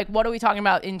level of, on. what are we talking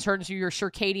about in terms of your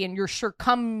circadian, your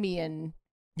circumbian?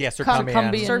 Yeah,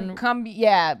 circumbian.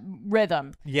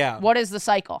 Rhythm. Yeah. What is the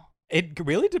cycle? It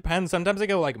really depends. Sometimes I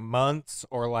go months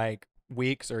or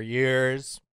weeks or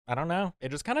years. I don't know.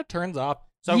 It just kind of turns off.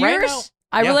 So years? Right now,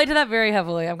 I relate to that very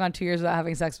heavily. I've gone 2 years without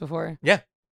having sex before. Yeah.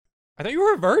 I thought you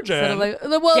were a virgin. Gay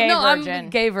virgin. I'm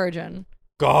gay virgin.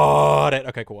 Got it.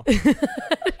 Okay, cool. I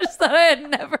just thought I had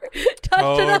never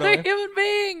touched another human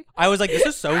being. I was like, this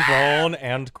is so vuln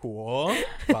and cool.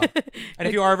 Well, and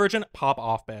if you are a virgin, pop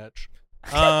off, bitch.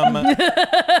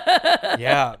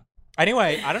 Yeah.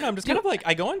 Anyway, I don't know. I'm just kind of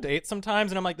I go on dates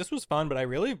sometimes and I'm like, this was fun, but I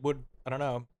really would, I don't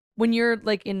know. When you're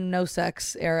in no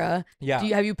sex era,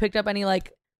 have you picked up any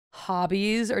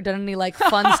hobbies or done any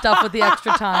fun stuff with the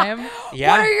extra time?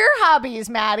 Yeah. What are your hobbies,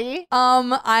 Maddie?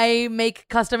 I make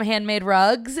custom handmade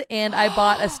rugs and I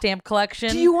bought a stamp collection.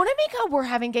 Do you want to make a We're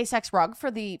Having Gay Sex rug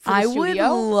for the studio? I would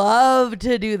love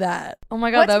to do that. Oh my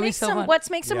God, that would be so fun. Let's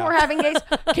make some We're Having Gay.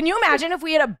 Can you imagine if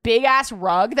we had a big ass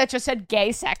rug that just said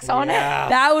gay sex on it?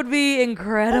 That would be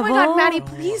incredible. Oh my God, Maddie,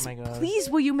 please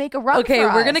will you make a rug Okay, for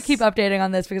us? we're going to keep updating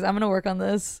on this because I'm going to work on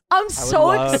this. I'm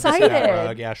so excited.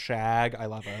 Rug. Yeah, shag. I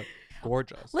love it.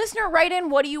 Gorgeous. Listener, write in,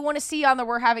 what do you want to see on the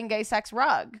We're Having Gay Sex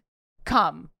rug?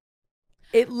 Come.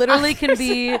 It literally can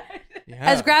be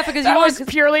as graphic as you want. That was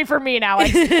purely for me now.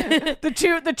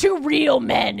 The two real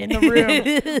men in the room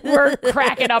were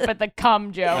cracking up at the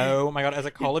cum joke. Oh my God. As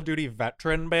a Call of Duty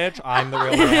veteran, bitch, I'm the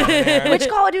real man here. Which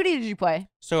Call of Duty did you play?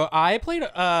 So I played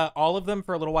all of them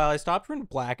for a little while. I stopped when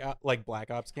Black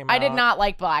Ops came out. I did not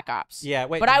like Black Ops. Yeah,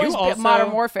 wait. But I was also...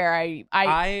 Modern Warfare.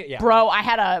 Bro, I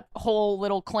had a whole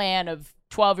little clan of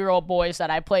 12-year-old boys that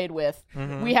I played with.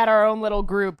 Mm-hmm. We had our own little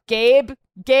group. Gabe.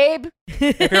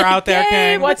 If you're out there,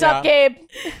 King. What's up, Gabe?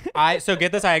 So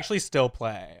get this, I actually still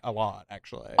play a lot,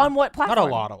 actually. On what platform?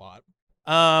 Not a lot.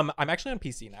 I'm actually on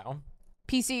PC now.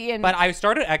 But I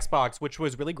started Xbox, which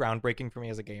was really groundbreaking for me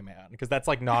as a gay man, because that's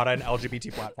not an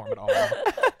LGBT platform at all.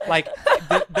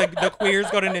 The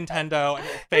queers go to Nintendo, and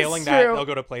failing that, they'll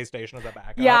go to PlayStation as a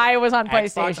backup. Yeah, I was on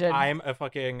Xbox, PlayStation. I'm a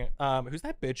fucking who's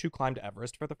that bitch who climbed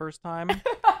Everest for the first time?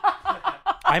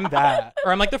 I'm that,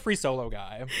 or I'm the free solo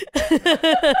guy.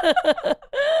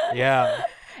 Yeah.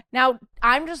 Now,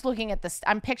 I'm just looking at this.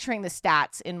 I'm picturing the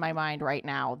stats in my mind right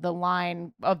now. The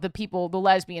line of the people, the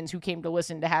lesbians who came to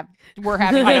listen to We're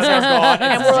Having Gay Sex.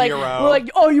 And we're like,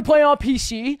 oh, you play on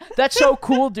PC? That's so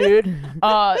cool, dude.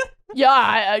 I we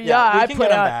can play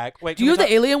get on. Back. Wait, do you have the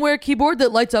Alienware keyboard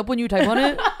that lights up when you type on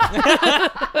it?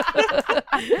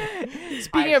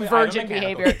 Speaking of virgin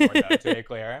behavior. Keyboard, though, to be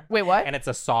clear. Wait, what? And it's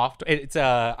a soft.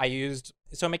 I used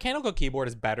So a mechanical keyboard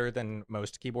is better than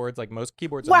most keyboards. Like most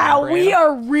keyboards. Wow, are we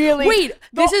are really. Wait,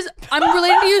 I'm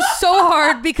relating to you so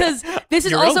hard because this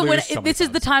is You're also gonna when lose some this of is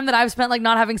the those. time that I've spent like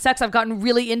not having sex. I've gotten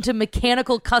really into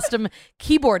mechanical custom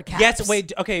keyboard caps. Yes.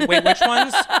 Wait. Okay. Wait. Which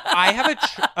ones? I have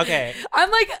a. Okay. I'm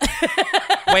like,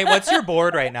 Wait. What's your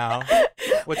board right now?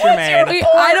 What's your main? Wait,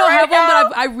 I don't right have one, now?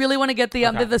 but I really want to get the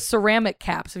Okay. the ceramic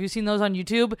caps. Have you seen those on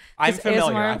YouTube? I'm This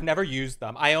familiar. ASMR? I've never used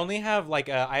them. I only have like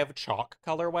I have a chalk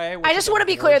colorway. which I is just a want to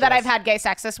be clear that I've gorgeous- had gay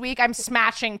sex this week. I'm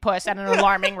smashing puss at an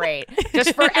alarming rate.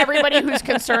 Just for everybody who's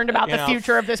concerned about You the know.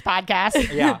 future of this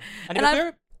podcast. Yeah. And to And be I've-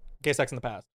 clear, gay sex in the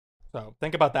past. So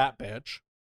think about that, bitch.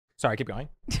 Sorry, keep going.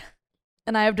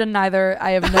 And I have done neither.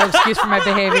 I have no excuse for my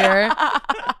behavior.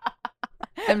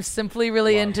 I'm simply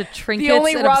really Wow. into trinkets. The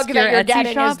only and rug obscure that you're Etsy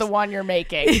getting shops. is the one you're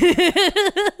making.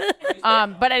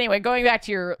 But anyway, going back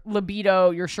to your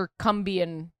libido, your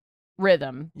circumbian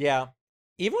rhythm. Yeah.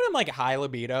 Even when I'm like high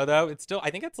libido though, it's still I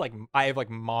think it's like I have like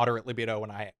moderate libido when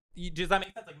does that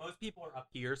make sense? Like most people are up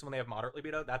here, so when they have moderate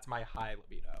libido, that's my high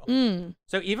libido. Mm.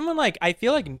 So even when like I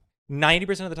feel like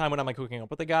 90% of the time when I'm like hooking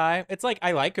up with a guy, it's like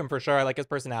I like him for sure. I like his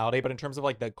personality, but in terms of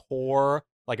like the core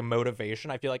like motivation,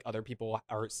 I feel like other people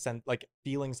are like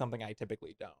feeling something I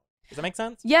typically don't. Does that make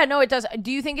sense? Yeah, no, it does.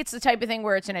 Do you think it's the type of thing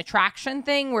where it's an attraction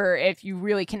thing, where if you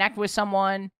really connect with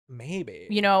someone, Maybe.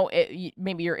 you know,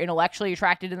 maybe you're intellectually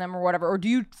attracted to them or whatever, or do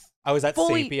you Oh, is that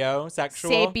fully-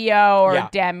 sapiosexual? sapio or Yeah.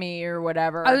 demi or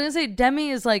whatever? I was gonna say demi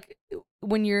is like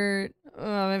when you're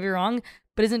maybe wrong,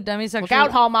 but isn't demisexual? Look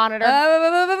out, hall monitor.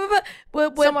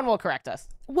 But Someone will correct us.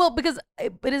 well, because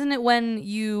but isn't it when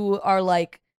you are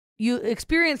like you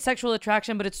experience sexual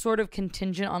attraction, but it's sort of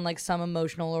contingent on like some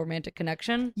emotional or romantic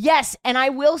connection? Yes, and I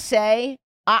will say,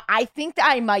 I think that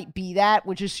I might be that,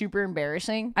 which is super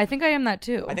embarrassing. I think I am that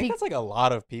too. I think that's like a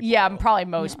lot of people. Yeah, probably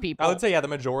most people. I would say yeah, the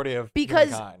majority of because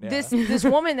humankind, yeah. this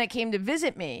woman that came to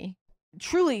visit me,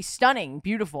 truly stunning,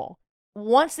 beautiful.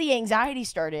 Once the anxiety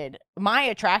started, my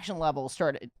attraction level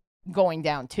started going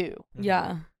down too.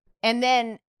 yeah. And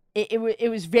then it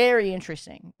was very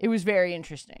interesting. It was very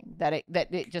interesting that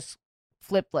it just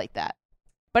flipped like that.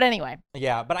 But anyway,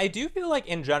 Yeah, but I do feel like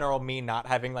in general, me not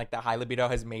having like the high libido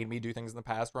has made me do things in the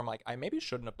past where I'm like, I maybe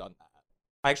shouldn't have done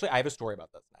that. I have a story about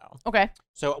this now. okay.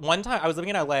 So one time I was living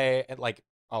in LA at like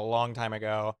a long time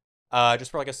ago,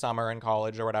 just for like a summer in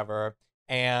college or whatever.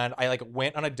 And I like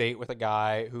went on a date with a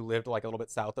guy who lived like a little bit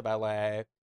south of LA.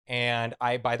 And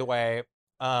by the way,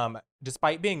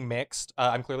 despite being mixed,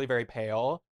 I'm clearly very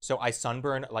pale. So I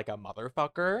sunburned like a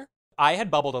motherfucker. I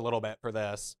had bubbled a little bit for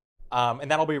this. And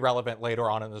that'll be relevant later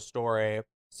on in the story.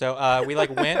 So we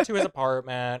like went to his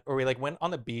apartment, or we like went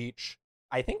on the beach.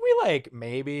 I think we like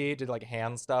maybe did like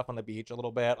hand stuff on the beach a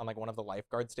little bit on like one of the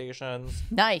lifeguard stations.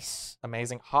 Nice.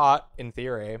 Amazing, hot in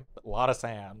theory, but a lot of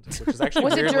sand, which is actually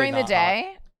Was it weirdly during the not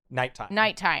day? hot. Nighttime.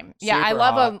 Nighttime. Yeah, I Super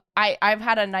love hot. I've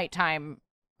had a nighttime.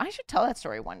 I should tell that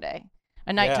story one day.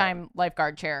 A nighttime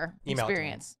lifeguard chair Email it to me.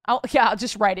 experience. Oh yeah, I'll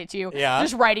just write it to you. Yeah.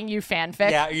 Just writing you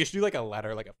fanfic. Yeah, you should do like a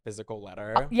letter, like a physical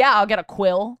letter. Yeah, I'll get a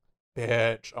quill.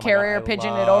 Bitch. Oh my God, Carrier I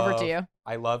pigeon it over to you.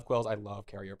 I love quills. I love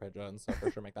carrier pigeons. So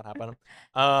for sure make that happen.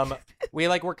 We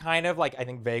like were kind of like I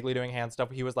think vaguely doing hand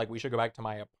stuff. He was like, we should go back to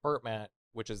my apartment,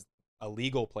 which is a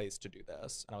legal place to do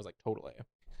this. And I was like, totally.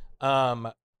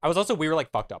 We were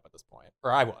like fucked up at this point.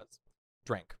 Or I was.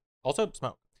 Drink. Also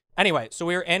smoke. Anyway, so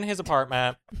we were in his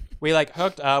apartment. We like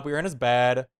hooked up. We were in his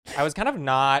bed. I was kind of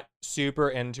not super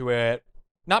into it.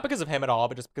 Not because of him at all,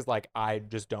 but just because like I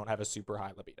just don't have a super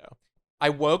high libido. I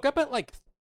woke up at like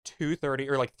 2:30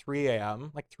 or like 3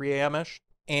 a.m., like 3 a.m.-ish.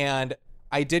 And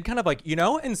I did kind of like,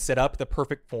 in sit up, the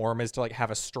perfect form is to like have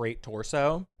a straight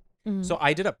torso. Mhm. So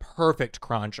I did a perfect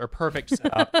crunch or perfect sit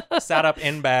up, sat up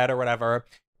in bed or whatever.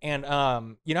 And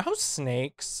you know how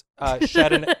snakes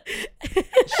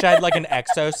shed like an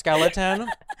exoskeleton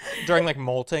during like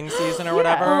molting season or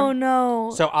whatever? Oh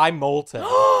no. So I molted.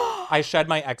 I shed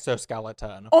my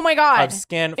exoskeleton Oh my god. of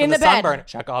skin from In the the bed. sunburn.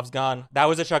 Chekhov's gun. That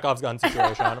was a Chekhov's gun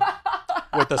situation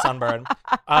with the sunburn.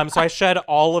 So I shed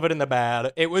all of it in the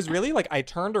bed. It was really like I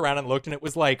turned around and looked, and it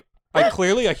was like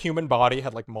clearly a human body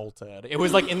had like molted. It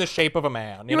was like in the shape of a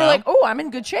man. You you know? were like, oh, I'm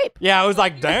in good shape. Yeah, I was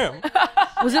like, damn.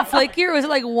 Was it flaky or was it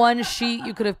like one sheet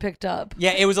you could have picked up?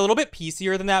 Yeah, it was a little bit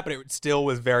piecier than that, but it still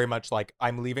was very much like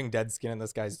I'm leaving dead skin in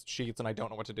this guy's sheets, and I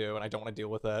don't know what to do, and I don't want to deal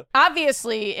with it.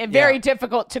 Obviously, very Yeah.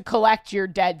 difficult to collect your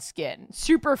dead skin.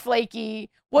 Super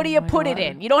flaky. What do Oh you my put it God.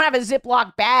 in? You don't have a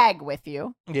Ziploc bag with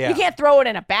you. Yeah. You can't throw it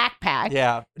in a backpack.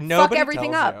 Yeah. Nobody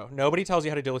everything tells up. you. Nobody tells you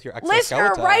how to deal with your exoskeleton.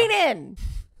 Listener, write in.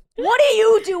 What do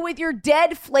you do with your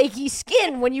dead, flaky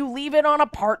skin when you leave it on a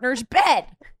partner's bed?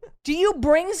 Do you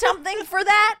bring something for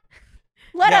that?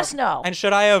 let Yeah. us know. And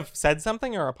should I have said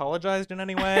something or apologized in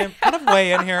any way? Kind of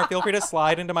weigh in here. Feel free to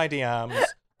slide into my DMs.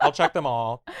 I'll check them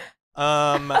all.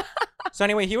 So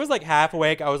anyway, he was like half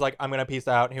awake. I was like, I'm gonna peace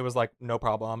out. And he was like, no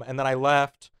problem. And then I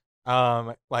left.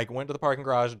 Like went to the parking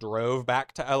garage, drove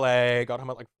back to LA, got home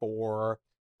at like 4.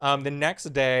 The next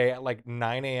day at like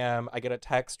 9 a.m., I get a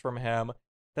text from him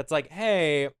that's like,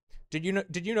 hey, did you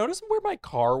notice where my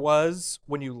car was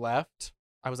when you left?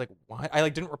 I was like, what? I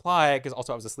like didn't reply because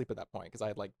also I was asleep at that point because I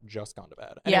had like just gone to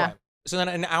bed. Anyway, Yeah. So then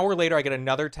an hour later, I get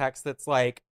another text that's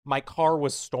like, my car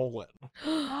was stolen.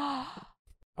 I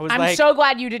was I'm like, so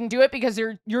glad you didn't do it because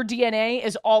your DNA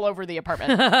is all over the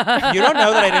apartment. you don't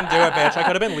know that I didn't do it, bitch. I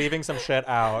could have been leaving some shit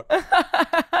out.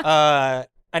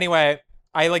 Anyway,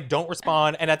 I like don't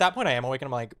respond, and at that point, I am awake, and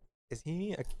I'm like, is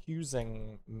he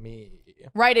accusing me?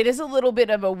 Right. It is a little bit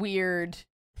of a weird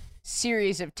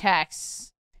series of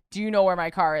texts. Do you know where my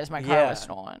car is? My car was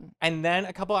stolen. And then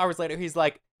a couple hours later, he's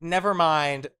like, never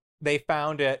mind. They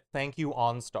found it. Thank you,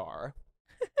 OnStar.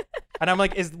 And I'm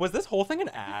like, was this whole thing an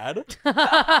ad? Like,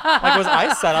 was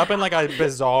I set up in like a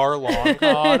bizarre long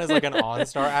con as like an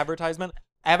OnStar advertisement?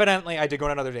 Evidently, I did go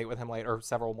on another date with him later, or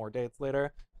several more dates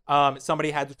later.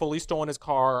 Somebody had fully stolen his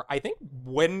car, I think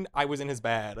when I was in his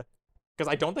bed.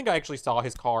 Because I don't think I actually saw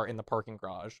his car in the parking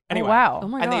garage. Anyway, Oh, wow. Oh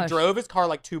my and gosh. they drove his car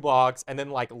like 2 blocks and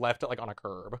then like left it like on a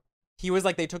curb. He was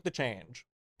like, they took the change.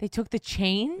 They took the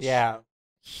change? Yeah.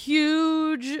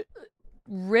 Huge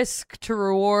risk to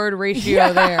reward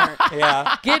ratio there.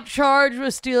 Yeah. Get charged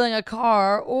with stealing a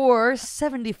car or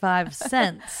 75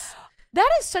 cents. That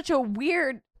is such a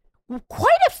weird,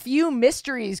 quite a few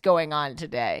mysteries going on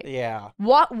today. Yeah.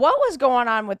 What was going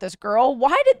on with this girl?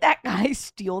 Why did that guy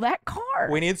steal that car?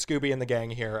 We need Scooby and the gang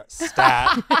here,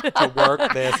 stat, to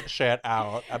work this shit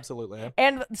out. Absolutely.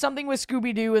 And something with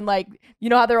Scooby-Doo and like, you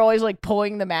know how they're always like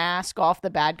pulling the mask off the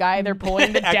bad guy? They're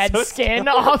pulling the dead skin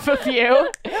off of you.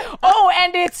 Oh,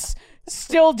 and it's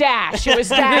still Dash. It was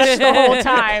Dash the whole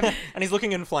time. And he's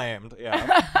looking inflamed.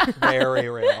 Yeah. Very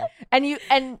real. And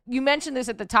you mentioned this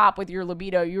at the top with your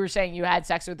libido. You were saying you had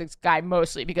sex with this guy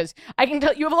mostly because I can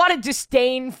tell you have a lot of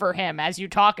disdain for him as you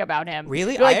talk about him.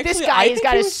 Really? You're like, this guy has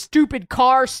got his stupid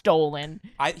car stolen.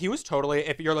 He was totally,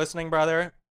 if you're listening,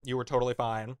 brother, you were totally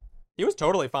fine. He was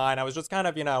totally fine. I was just kind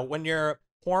of, when your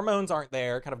hormones aren't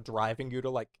there, kind of driving you to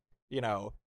like,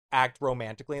 act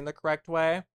romantically in the correct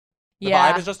way. The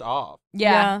vibe is just off.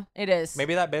 Yeah, it is.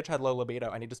 Maybe that bitch had low libido.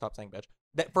 I need to stop saying bitch.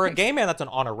 For a gay man, that's an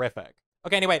honorific.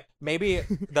 Okay, anyway, maybe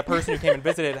the person who came and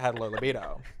visited had low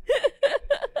libido.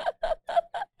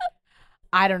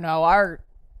 I don't know.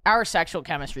 Our sexual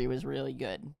chemistry was really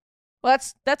good. Well,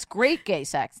 that's great gay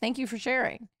sex. Thank you for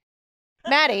sharing.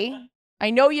 Maddie,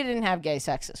 I know you didn't have gay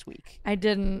sex this week. I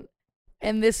didn't.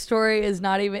 And this story is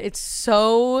not even, it's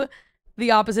so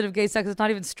the opposite of gay sex. It's not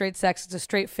even straight sex. It's a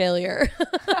straight failure.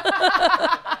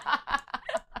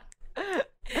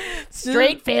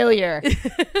 Straight failure.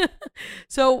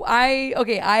 So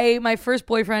my first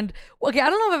boyfriend, I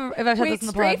don't know if I've said Wait, this in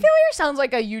the straight pod. failure sounds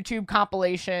like a YouTube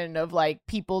compilation of like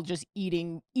people just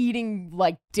eating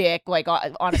like dick like on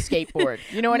a skateboard.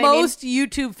 You know what I mean? Most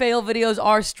YouTube fail videos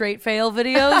are straight fail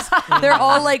videos. They're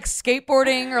all like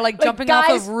skateboarding or like jumping guys-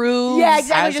 off of roofs. Yeah, As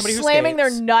exactly. somebody Just who slamming their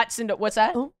skates. nuts into what's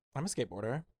that? I'm a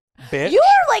skateboarder. Bitch. You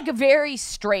are like very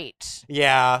straight.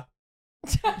 Yeah.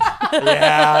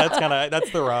 Yeah, that's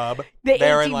the rub. The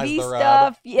Therein lies ATV the rub.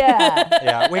 stuff. Yeah.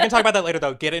 Yeah, we can talk about that later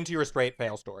though. Get into your straight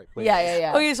fail story, please.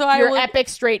 Yeah. Okay, so Your epic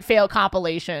straight fail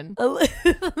compilation.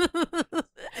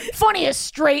 Funniest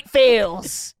straight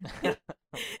fails.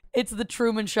 It's the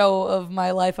Truman Show of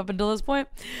my life up until this point.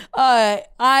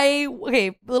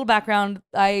 Little background.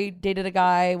 I dated a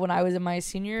guy when I was in my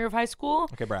senior year of high school.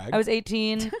 Okay, brag. I was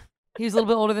 18. He was a little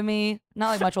bit older than me.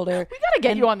 Not like much older. We gotta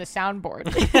get you on the soundboard.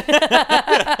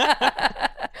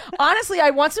 Honestly, I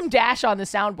want some Dash on the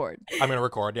soundboard. I'm gonna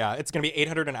record. Yeah, it's gonna be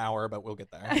 800 an hour, but we'll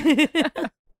get there.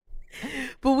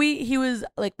 But he was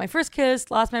like my first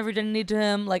kiss, lost my virginity to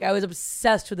him. Like I was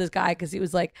obsessed with this guy because he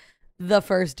was like the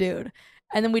first dude.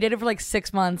 And then we dated for like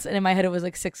 6 months, and in my head it was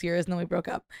like 6 years, and then we broke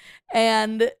up.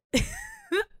 And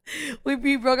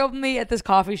we broke up with me at this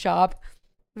coffee shop.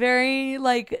 Very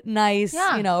like nice,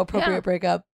 appropriate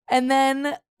breakup. And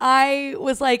then I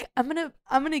was like, I'm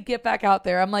gonna get back out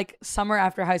there. I'm like summer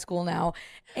after high school now.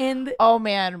 And Oh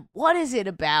man, what is it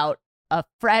about a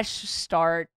fresh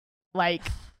start? Like,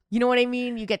 you know what I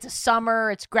mean? You get to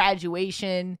summer, it's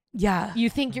graduation. yeah, You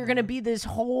think you're gonna be this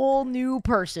whole new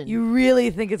person. you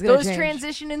really think it's gonna Those change.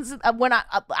 transitions when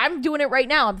I'm doing it right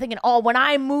now. I'm thinking, when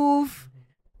I move,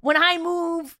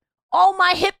 all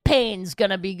my hip pain's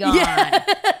gonna be gone. Yeah.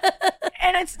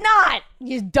 And It's not,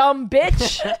 you dumb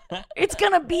bitch. It's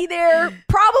gonna be there,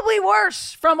 probably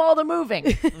worse from all the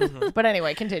moving. But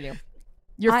anyway, continue.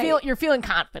 You're feeling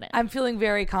confident. I'm feeling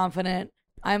very confident.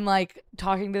 I'm like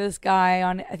talking to this guy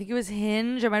on, I think it was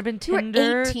Hinge. It might have been Tinder.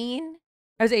 You were 18?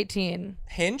 I was 18.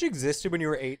 Hinge existed when you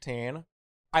were 18.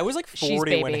 I was like She's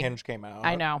 40 when baby. Hinge came out.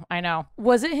 I know.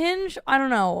 Was it Hinge? I don't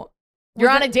know. You're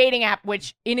Was on it- a dating app,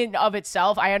 which in and of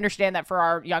itself, I understand that for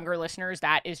our younger listeners,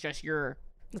 that is just your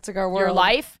It's like our world. your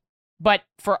life. But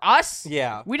for us,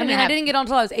 Yeah. we I didn't mean, have. I didn't get on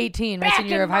until I was 18, my Back senior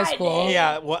year in of high my school. day.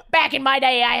 Yeah. What? Back in my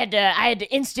day, I had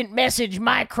to instant message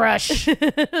my crush.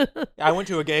 I went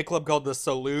to a gay club called the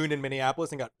Saloon in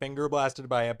Minneapolis and got finger blasted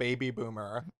by a baby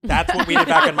boomer. That's what we did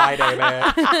back in my day,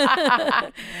 man.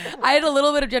 I had a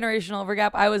little bit of generational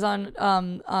overgap. I was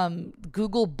on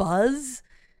Google Buzz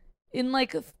in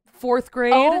like 4th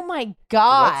grade. Oh my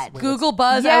god! What's- Google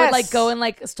Buzz. I would like Yes. go and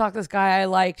like stalk this guy I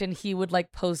liked, and he would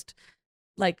like post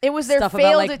like It was their stuff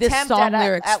failed about like this attempt song at,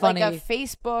 lyrics at funny. like a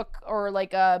Facebook or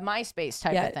like a MySpace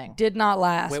type yeah, of thing. did not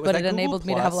last, Wait, was but that it Google enabled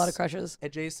me to have a lot of Plus? crushes.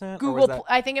 Adjacent? Or Google, was that...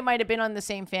 I think it might have been on the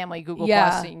same family. Google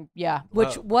Yeah. Plus. Yeah.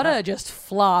 Which what a just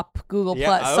flop Google Yeah,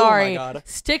 Plus. oh my Sorry, God.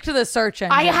 stick to the search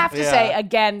engine. I have to Yeah. say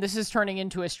again, this is turning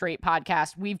into a straight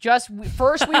podcast.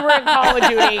 First we were in Call of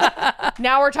Duty.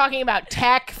 Now we're talking about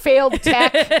tech, failed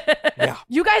tech. Yeah.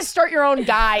 You guys start your own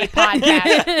guy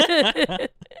podcast.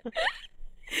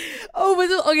 Oh,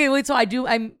 but okay, wait. So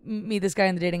I meet this guy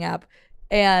in the dating app,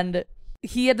 and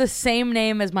he had the same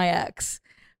name as my ex,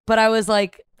 but I was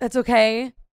like, that's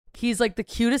okay. He's like the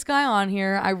cutest guy on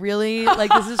here. I really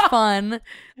like this is fun.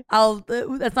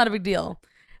 That's not a big deal.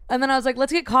 And then I was like,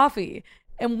 let's get coffee,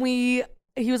 and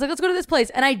he was like, let's go to this place.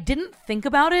 And I didn't think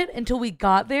about it until we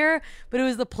got there, but it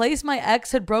was the place my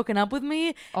ex had broken up with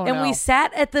me. Oh, and no. we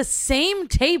sat at the same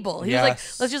table. He was like,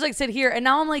 Yes. let's just like sit here. And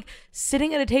now I'm like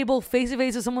sitting at a table face to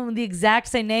face with someone with the exact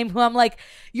same name who I'm like,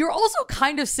 you're also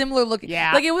kind of similar looking.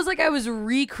 Yeah. Like it was like I was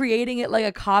recreating it like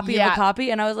a copy of Yeah. a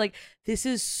copy. And I was like, this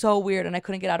is so weird. And I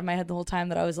couldn't get out of my head the whole time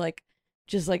that I was like,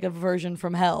 just like a version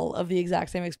from hell of the exact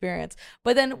same experience.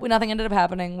 But then nothing ended up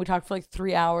happening. We talked for like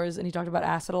 3 hours and he talked about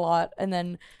acid a lot. And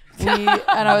then and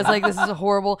I was like, this is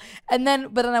horrible. But then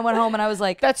I went home and I was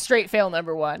like, That's straight fail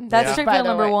number one. that's Yeah. straight By fail the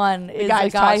number way. one is guy a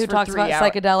guy talks who for talks 3 about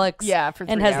hours. psychedelics Yeah, for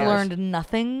 3 and has hours. learned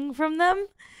nothing from them.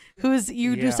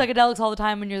 You do Yeah. psychedelics all the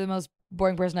time and you're the most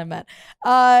boring person I've met.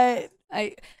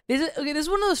 This is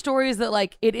one of those stories that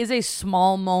like it is a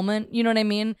small moment, you know what I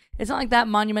mean? It's not like that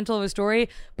monumental of a story,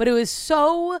 but it was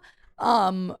so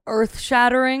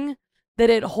earth-shattering that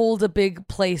it holds a big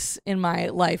place in my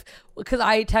life. Because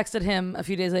I texted him a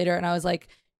few days later and I was like,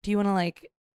 do you want to like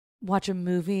watch a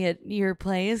movie at your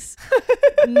place?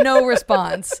 No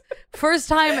response. First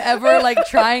time ever like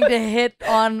trying to hit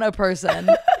on a person.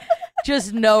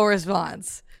 Just no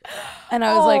response. And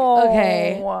I was like,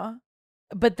 okay. Oh.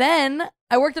 But then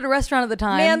I worked at a restaurant at the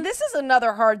time. Man, this is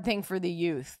another hard thing for the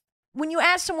youth. When you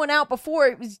asked someone out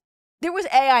before, there was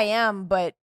AIM,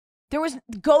 but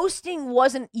ghosting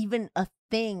wasn't even a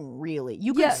thing, really.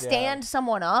 You could Yeah. stand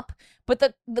someone up, but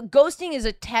the ghosting is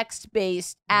a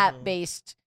text-based,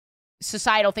 app-based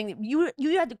societal thing. You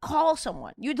had to call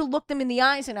someone. You had to look them in the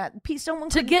eyes and someone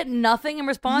to could, get nothing in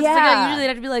response. It's like, Yeah. usually they'd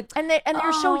have to be like, and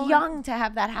they're so Oh. young to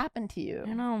have that happen to you.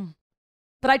 I know.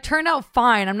 But I turned out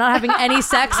fine. I'm not having any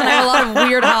sex and I have a lot of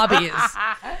weird hobbies.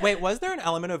 Wait, was there an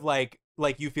element of like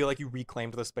you feel like you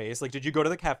reclaimed the space? Like, did you go to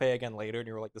the cafe again later and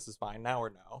you were like, this is fine now,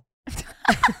 or no?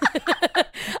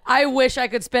 I wish I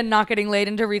could spend not getting laid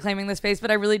into reclaiming the space, but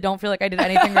I really don't feel like I did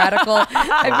anything radical.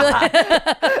 I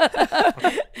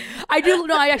feel like I do.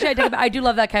 No, I take it back. I do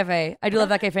love that cafe. I do love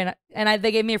that cafe, and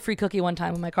they gave me a free cookie one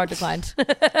time when my card declined.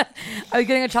 I was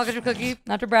getting a chocolate chip cookie,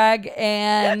 not to brag,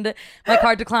 and my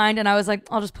card declined, and I was like,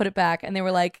 I'll just put it back, and they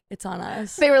were like, it's on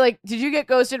us. They were like, "Did you get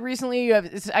ghosted recently?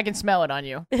 I can smell it on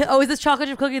you." Oh, is this chocolate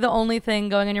chip cookie the only thing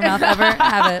going in your mouth ever?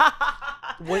 Have it.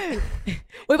 What?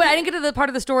 Wait, but I didn't get to the part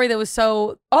of the story that was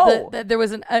so. Oh. that there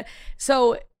was an.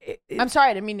 So. I'm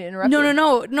sorry, I didn't mean to interrupt. you.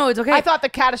 No, it's okay. I thought the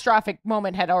catastrophic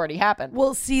moment had already happened.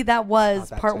 Well, see, that was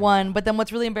that part too. one. But then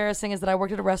what's really embarrassing is that I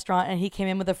worked at a restaurant and he came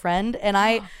in with a friend and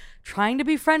I, trying to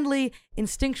be friendly,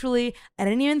 instinctually, I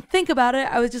didn't even think about it.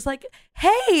 I was just like,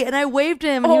 hey, and I waved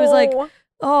him and he was like,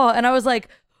 oh, and I was like,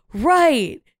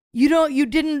 right. You don't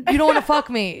want to fuck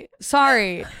me.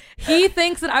 Sorry. He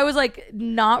thinks that I was like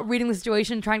not reading the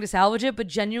situation, trying to salvage it, but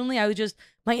genuinely I was just,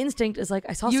 my instinct is like,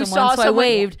 I saw You someone, saw so I someone-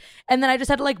 waved. And then I just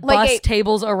had to like Like bus a-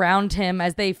 tables around him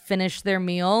as they finished their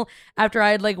meal after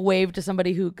I had like waved to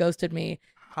somebody who ghosted me.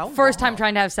 How First time long?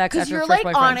 trying to have sex Because after you're a first like,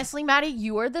 boyfriend. honestly, Maddie,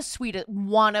 you are the sweetest,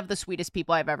 one of the sweetest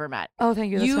people I've ever met. Oh, thank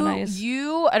you. That's so nice.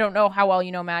 I don't know how well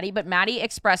you know Maddie, but Maddie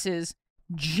expresses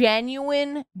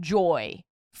genuine joy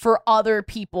for other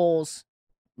people's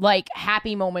like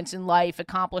happy moments in life,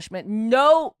 accomplishment.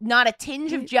 No, not a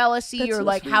tinge of jealousy That's or so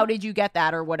like, sweet. how did you get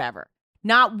that or whatever.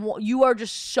 You are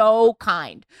just so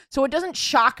kind. So it doesn't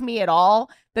shock me at all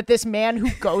that this man who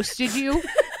ghosted you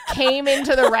came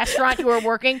into the restaurant you were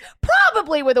working,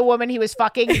 probably with a woman he was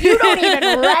fucking. You don't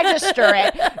even register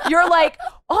it. You're like,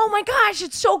 oh my gosh,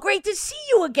 it's so great to see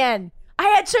you again. I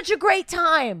had such a great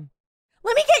time.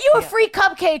 Let me get you a free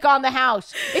cupcake on the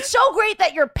house. It's so great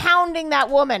that you're pounding that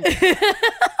woman.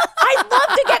 I'd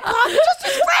love to get coffee just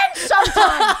as friends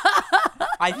sometime.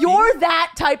 You're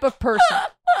that type of person.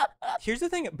 Here's the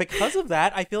thing. Because of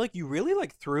that, I feel like you really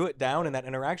like threw it down in that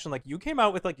interaction. Like you came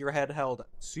out with like your head held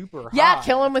super high. Yeah,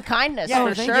 kill him with kindness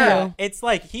for thank sure. you. It's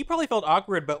like he probably felt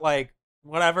awkward, but like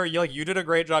whatever. You did a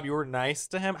great job. You were nice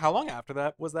to him. How long after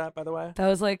that was that, by the way? That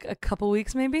was like a couple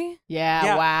weeks, maybe.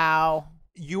 Yeah, wow.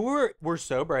 You were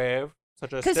so brave.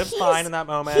 Such a 'Cause stiff he's- spine in that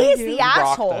moment. He's You the rocked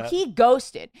asshole. it. He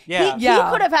ghosted. Yeah. He Yeah.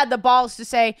 could have had the balls to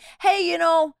say, hey, you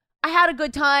know, I had a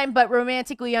good time, but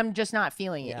romantically, I'm just not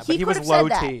feeling it. Yeah, but he could was have low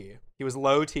said that. T. He was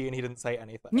low T and he didn't say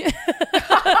anything.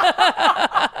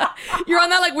 You're on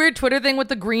that like weird Twitter thing with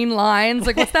the green lines.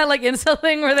 Like, what's that like incel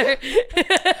thing where they're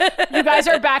You guys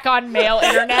are back on male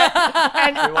internet.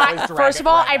 And We always drag first it of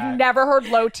all, right I've back. never heard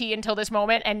low T until this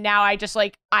moment. And now I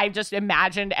just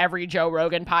imagined every Joe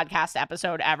Rogan podcast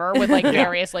episode ever with like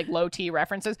various like low T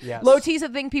references. Yes. Low T is a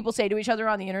thing people say to each other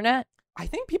on the internet. I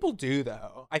think people do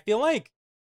though. I feel like,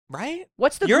 right?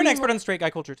 What's the You're an green- expert on straight guy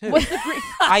culture too. What's the green-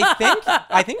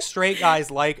 I think straight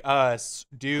guys like us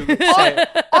do say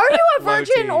Are you a Low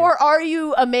virgin T. or are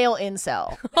you a male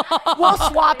incel?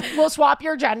 We'll swap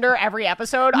your gender every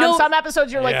episode. No. On some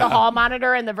episodes you're like Yeah. the hall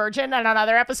monitor and the virgin, and on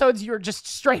other episodes you're just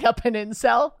straight up an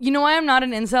incel. You know why I'm not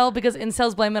an incel? Because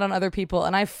incels blame it on other people,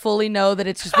 and I fully know that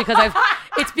it's just because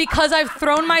I've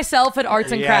thrown myself at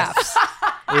arts and Yes. crafts.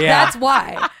 Yeah. That's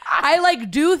why. I like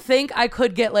do think I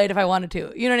could get laid if I wanted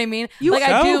to. You know what I mean? You like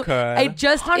I so do. could. I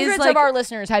just Hundreds is like of our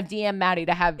listeners have DM Maddie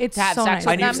to have It's to have so sex nice.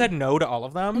 with and them. you've said no to all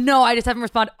of them? no, I just haven't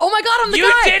responded. Oh my god, I'm the You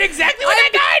guy. did exactly what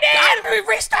that guy did! I'm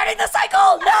restarting the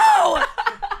cycle. No.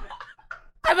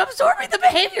 I'm absorbing the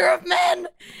behavior of men.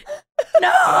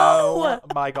 No. Oh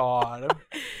my god.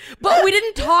 But we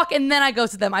didn't talk, and then I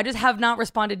ghosted them. I just have not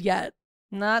responded yet.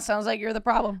 Nah, sounds like you're the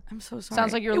problem. I'm so sorry.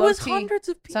 Sounds like you're it low was T. hundreds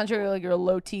of people. Sounds like you're a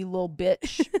low T little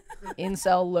bitch.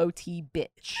 Incel low T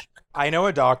bitch. I know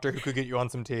a doctor who could get you on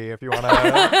some tea if you want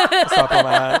to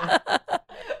supplement.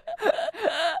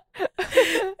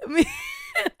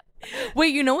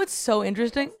 Wait, you know what's so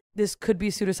interesting? This could be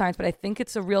pseudoscience, but I think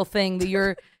it's a real thing that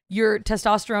your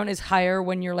testosterone is higher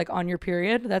when you're like on your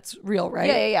period. That's real,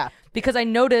 right? Yeah. Because I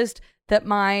noticed that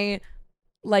my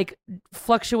like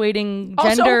fluctuating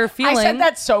Also, gender feeling. I said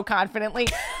that so confidently.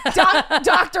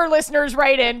 Doctor listeners,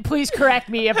 write in. Please correct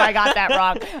me if I got that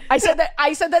wrong. I said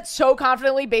that so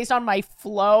confidently based on my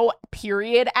Flow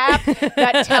period app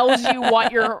that tells you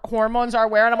what your hormones are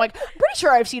where. And I'm like, I'm pretty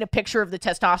sure I've seen a picture of the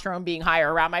testosterone being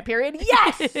higher around my period.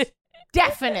 Yes,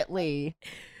 definitely.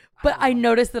 But I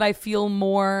noticed that I feel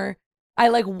more. I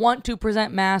like want to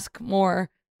present mask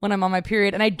more when I'm on my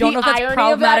period, and I don't know if The that's irony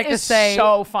problematic of that to is say.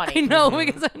 so funny. I know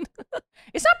because,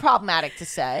 It's not problematic to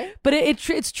say. but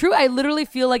it's true. I literally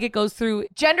feel like it goes through.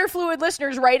 Gender fluid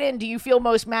listeners, write in. Do you feel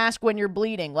most masked when you're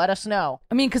bleeding? Let us know.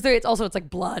 I mean, because it's like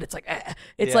blood. It's like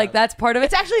it's Yeah. like that's part of it.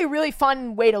 It's actually a really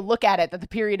fun way to look at it, that the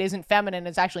period isn't feminine,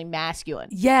 it's actually masculine.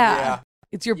 Yeah. Yeah.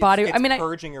 It's your body. It's I mean,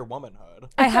 purging your womanhood.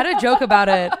 I had a joke about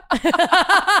it.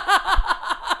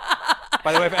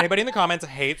 By the way, if anybody in the comments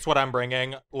hates what I'm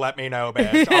bringing, let me know,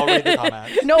 bitch. I'll read the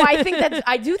comments. No, I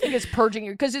do think it's purging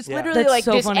you, because it's Yeah. literally That's like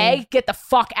so this funny. egg, get the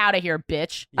fuck out of here,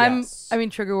 bitch. Yes. I mean,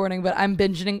 trigger warning, but I'm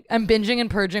binging and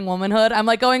purging womanhood. I'm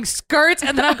like going skirts,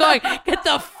 and then I'm going, get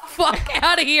the fuck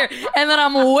out of here, and then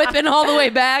I'm whipping all the way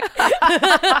back. love.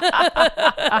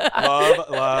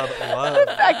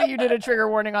 The fact that you did a trigger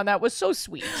warning on that was so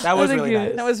sweet. That was Thank really you.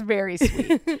 nice. That was very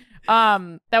sweet.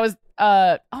 That was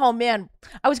oh man,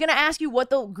 I was gonna ask you what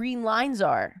the green lines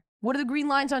are. What are the green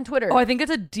lines on Twitter? Oh, I think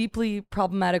it's a deeply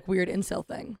problematic, weird incel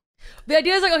thing. The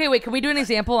idea is like, okay, wait, can we do an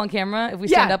example on camera? If we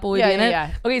stand Yeah, up, will we yeah, be in yeah, it?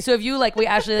 yeah. Okay, so if you like, wait,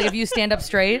 Ashley, like if you stand up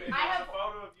straight,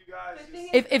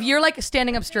 if you're like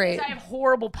standing up straight, I have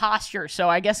horrible posture, so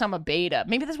I guess I'm a beta.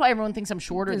 Maybe that's why everyone thinks I'm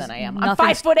shorter than I am. I'm nothing-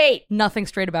 5'8". nothing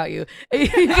straight about you. You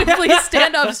can please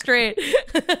stand up straight.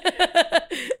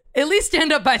 At least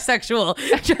stand up bisexual.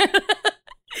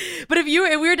 But if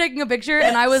we were taking a picture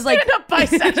and I was like Stand up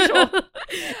bisexual.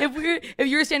 if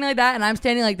you were standing like that and I'm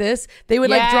standing like this, they would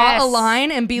like draw a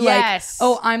line and be like,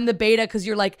 oh, I'm the beta because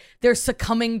you're like they're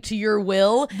succumbing to your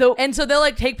will. And so they'll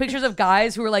like take pictures of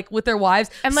guys who are like with their wives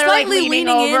and they're slightly like leaning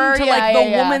over into like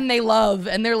the woman they love,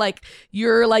 and they're like,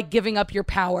 you're like giving up your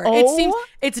power. It seems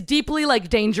it's deeply like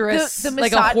dangerous,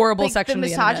 like a horrible section of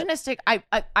the internet. Misogynistic.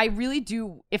 I really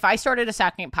do. If I started a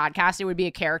second podcast, it would be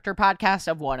a character podcast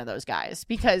of one of those guys,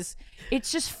 because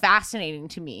it's just fascinating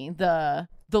to me the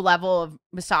level of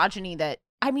misogyny that,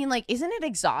 I mean, like, isn't it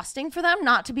exhausting for them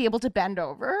not to be able to bend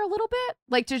over a little bit,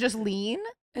 like to just lean?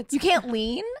 You can't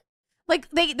lean. Like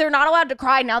they're not allowed to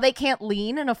cry now. They can't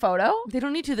lean in a photo. They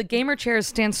don't need to. The gamer chairs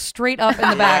stand straight up in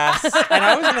the back. Yes. And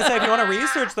I was gonna say, if you want to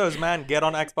research those men, get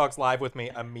on Xbox Live with me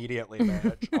immediately,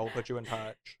 bitch. I'll put you in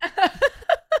touch.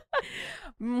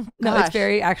 No, it's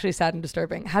very actually sad and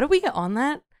disturbing. How do we get on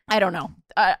that? I don't know.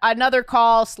 Another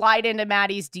call. Slide into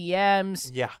Maddie's DMs.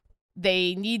 Yeah.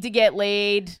 They need to get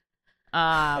laid.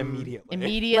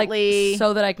 Immediately. Like,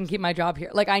 so that I can keep my job here.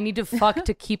 Like, I need to fuck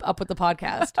to keep up with the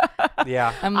podcast.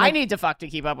 Yeah. I need to fuck to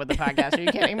keep up with the podcast. Are you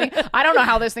kidding me? I don't know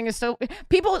how this thing is so...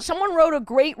 Someone wrote a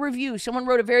great review. Someone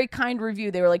wrote a very kind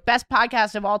review. They were like, best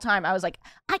podcast of all time. I was like,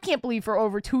 I can't believe for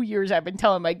over 2 years I've been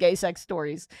telling my gay sex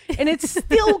stories. And it's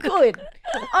still good.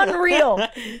 Unreal.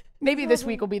 Maybe this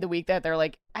week will be the week that they're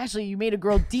like, Ashley, you made a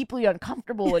girl deeply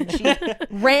uncomfortable and she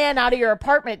ran out of your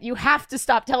apartment. You have to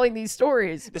stop telling these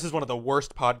stories. This is one of the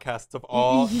worst podcasts of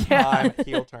all time.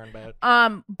 Heel turn,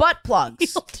 bitch. Butt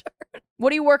plugs.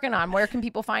 What are you working on? Where can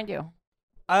people find you?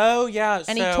 Oh, yeah.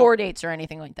 Any tour dates or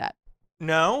anything like that?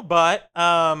 No, but,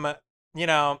 you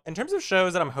know, in terms of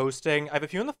shows that I'm hosting, I have a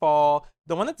few in the fall.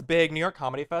 The one that's big, New York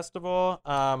Comedy Festival.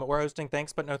 We're hosting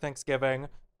Thanks But No Thanksgiving.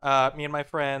 Me and my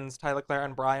friends Tyler Clare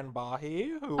and Brian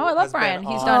Bahi. I love Brian.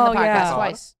 He's done the podcast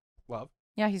twice. Love.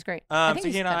 Yeah, he's great. So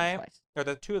he and I, or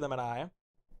the two of them and I,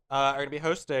 are going to be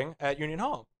hosting at Union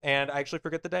Hall. And I actually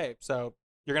forget the day. So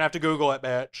you're going to have to Google it,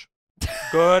 bitch.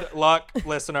 Good luck,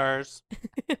 listeners.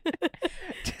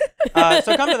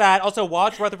 So come to that. Also,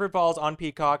 watch Rutherford Falls on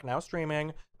Peacock, now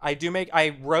streaming.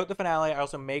 I wrote the finale. I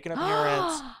also make an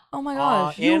appearance. Oh my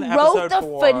gosh. You wrote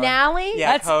the finale?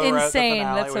 Yeah, that's insane.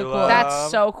 That's so cool. That's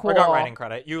so cool. I got writing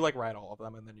credit. You like write all of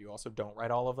them, and then you also don't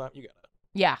write all of them. You get it.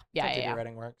 Yeah. Your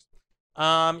writing works.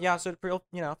 So feel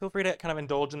free to kind of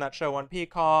indulge in that show on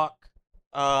Peacock.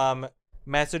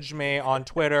 Message me on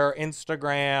Twitter,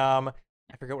 Instagram.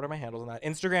 I forget what are my handles on that.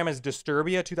 Instagram is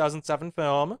Disturbia 2007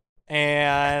 Film,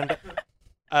 and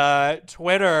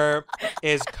Twitter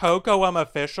is Cocoam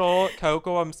Official.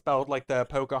 Cocoam spelled like the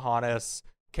Pocahontas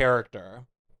character,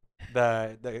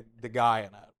 the guy in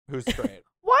it who's straight.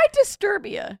 Why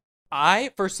Disturbia?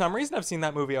 For some reason, I've seen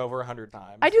that movie over 100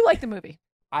 times. I do like the movie.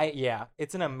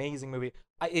 It's an amazing movie.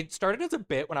 It started as a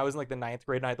bit when I was in like the 9th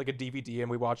grade and I had like a DVD and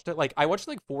we watched it. Like I watched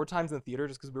it like 4 times in the theater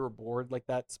just because we were bored like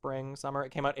that summer. It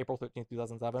came out April 15th,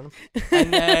 2007.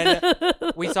 And then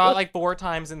we saw it like 4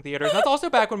 times in theaters. That's also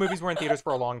back when movies were in theaters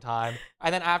for a long time.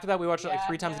 And then after that we watched it like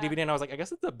 3 times in DVD and I was like, I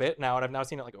guess it's a bit now, and I've now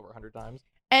seen it like over 100 times.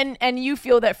 And you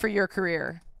feel that for your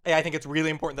career? I think it's really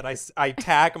important that I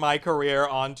tack my career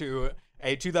onto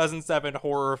a 2007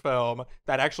 horror film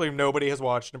that actually nobody has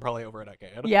watched in probably over a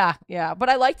decade. Yeah. But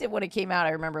I liked it when it came out. I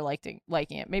remember liking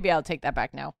it. Maybe I'll take that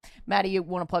back now. Maddie, you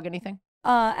want to plug anything?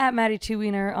 At Maddie Two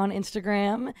Wiener on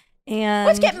Instagram. And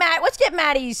let's get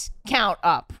Maddie's count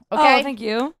up. Okay. Oh, thank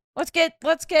you. Let's get.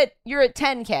 You're at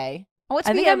 10K. I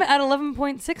think I'm at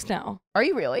 11.6 now. Are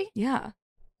you really? Yeah.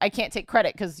 I can't take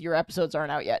credit because your episodes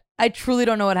aren't out yet. I truly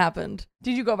don't know what happened.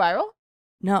 Did you go viral?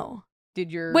 No.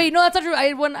 Wait, no, that's not true. I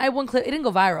had one clip. It didn't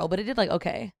go viral, but it did like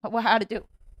okay. How'd it do?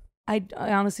 I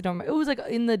honestly don't remember. It was like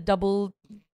in the double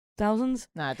thousands.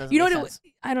 Nah, it doesn't. You know what?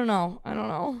 I don't know.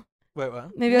 Wait,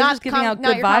 what? Maybe I was just giving out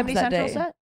good vibes Comedy that Central day.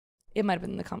 Set? It might have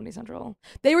been the Comedy Central.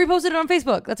 They reposted it on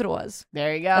Facebook. That's what it was.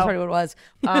 There you go. That's probably what it was.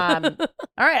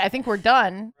 All right, I think we're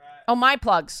done. Oh, my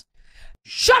plugs.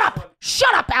 Shut up,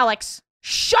 Alex.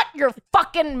 Shut your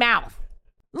fucking mouth.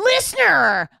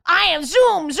 Listener, I am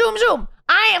zoom.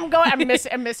 I'm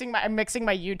mixing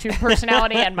my YouTube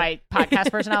personality and my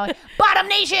podcast personality. Bottom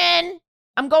Nation.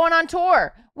 I'm going on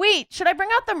tour. Wait, should I bring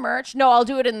out the merch? No, I'll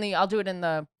do it in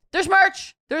the there's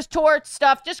merch. There's tour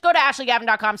stuff. Just go to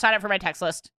ashleygavin.com, sign up for my text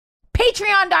list.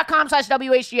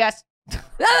 Patreon.com/WHGS.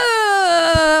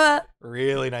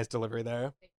 Really nice delivery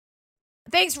there.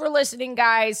 Thanks for listening,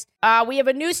 guys. We have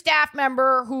a new staff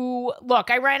member who, look,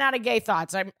 I ran out of gay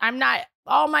thoughts. I'm not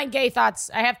all my gay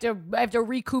thoughts. I have to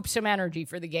recoup some energy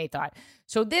for the gay thought.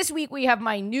 So this week we have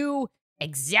my new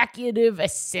executive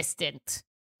assistant,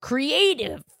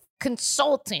 creative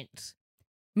consultant,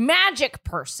 magic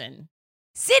person,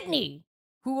 Sydney.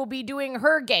 who will be doing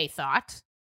her gay thought.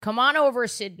 Come on over,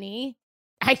 Sydney.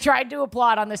 I tried to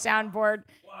applaud on the soundboard,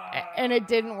 and it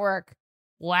didn't work.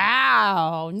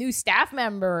 Wow. New staff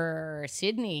member,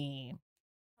 Sydney.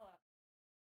 Hello.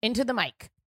 Into the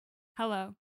mic.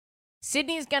 Hello.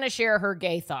 Sydney's going to share her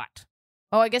gay thought.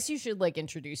 Oh, I guess you should, like,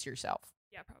 introduce yourself.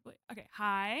 Yeah, probably. Okay.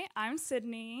 Hi, I'm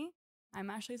Sydney. I'm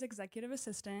Ashley's executive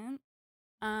assistant.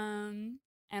 And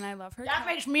I love her. That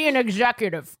makes me an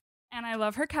executive. And I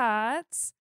love her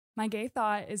cats. My gay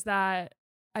thought is that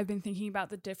I've been thinking about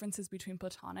the differences between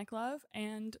platonic love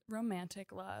and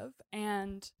romantic love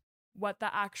and what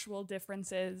the actual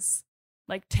difference is,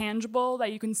 like tangible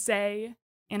that you can say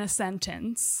in a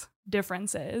sentence,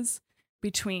 differences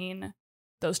between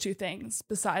those two things,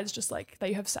 besides just like that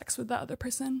you have sex with the other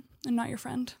person and not your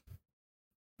friend.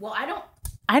 Well,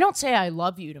 I don't say I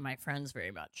love you to my friends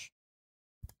very much.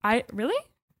 Really?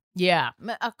 Yeah,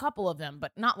 a couple of them,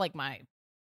 but not like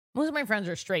most of my friends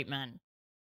are straight men.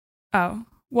 Oh,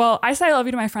 well, I say I love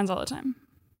you to my friends all the time.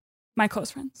 My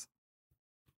close friends.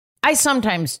 I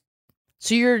sometimes.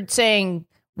 So you're saying,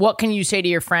 what can you say to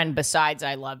your friend besides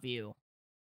I love you?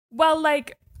 Well,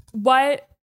 like what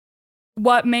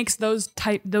makes those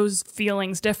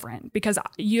feelings different? Because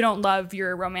you don't love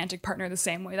your romantic partner the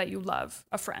same way that you love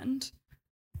a friend.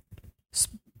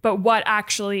 But what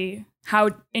actually, how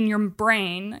in your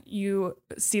brain you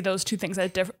see those two things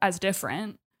as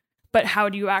different, but how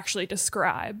do you actually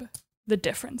describe the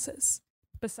differences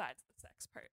besides the sex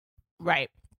part? Right.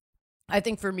 I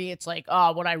think for me, it's like,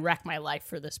 oh, would I wreck my life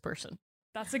for this person?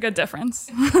 That's a good difference.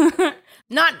 That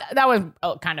was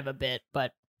kind of a bit,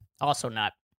 but also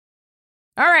not.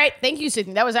 All right. Thank you,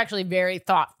 Sydney. That was actually very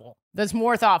thoughtful. That's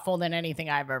more thoughtful than anything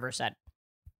I've ever said.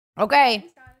 Okay.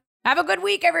 Have a good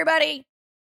week, everybody.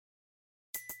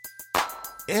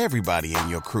 Everybody in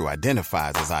your crew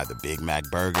identifies as either Big Mac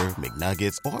Burger,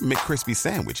 McNuggets, or McCrispy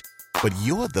Sandwich. But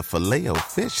you're the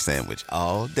Filet-O-Fish Sandwich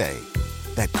all day.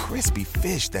 That crispy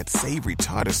fish, that savory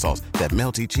tartar sauce, that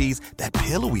melty cheese, that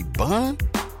pillowy bun.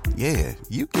 Yeah,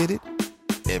 you get it.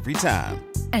 Every time.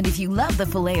 And if you love the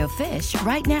Filet-O-Fish,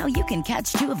 right now you can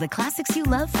catch two of the classics you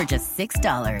love for just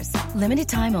 $6. Limited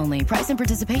time only. Price and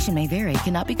participation may vary.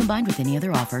 Cannot be combined with any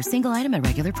other offer. Single item at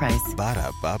regular price.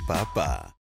 Ba-da-ba-ba-ba.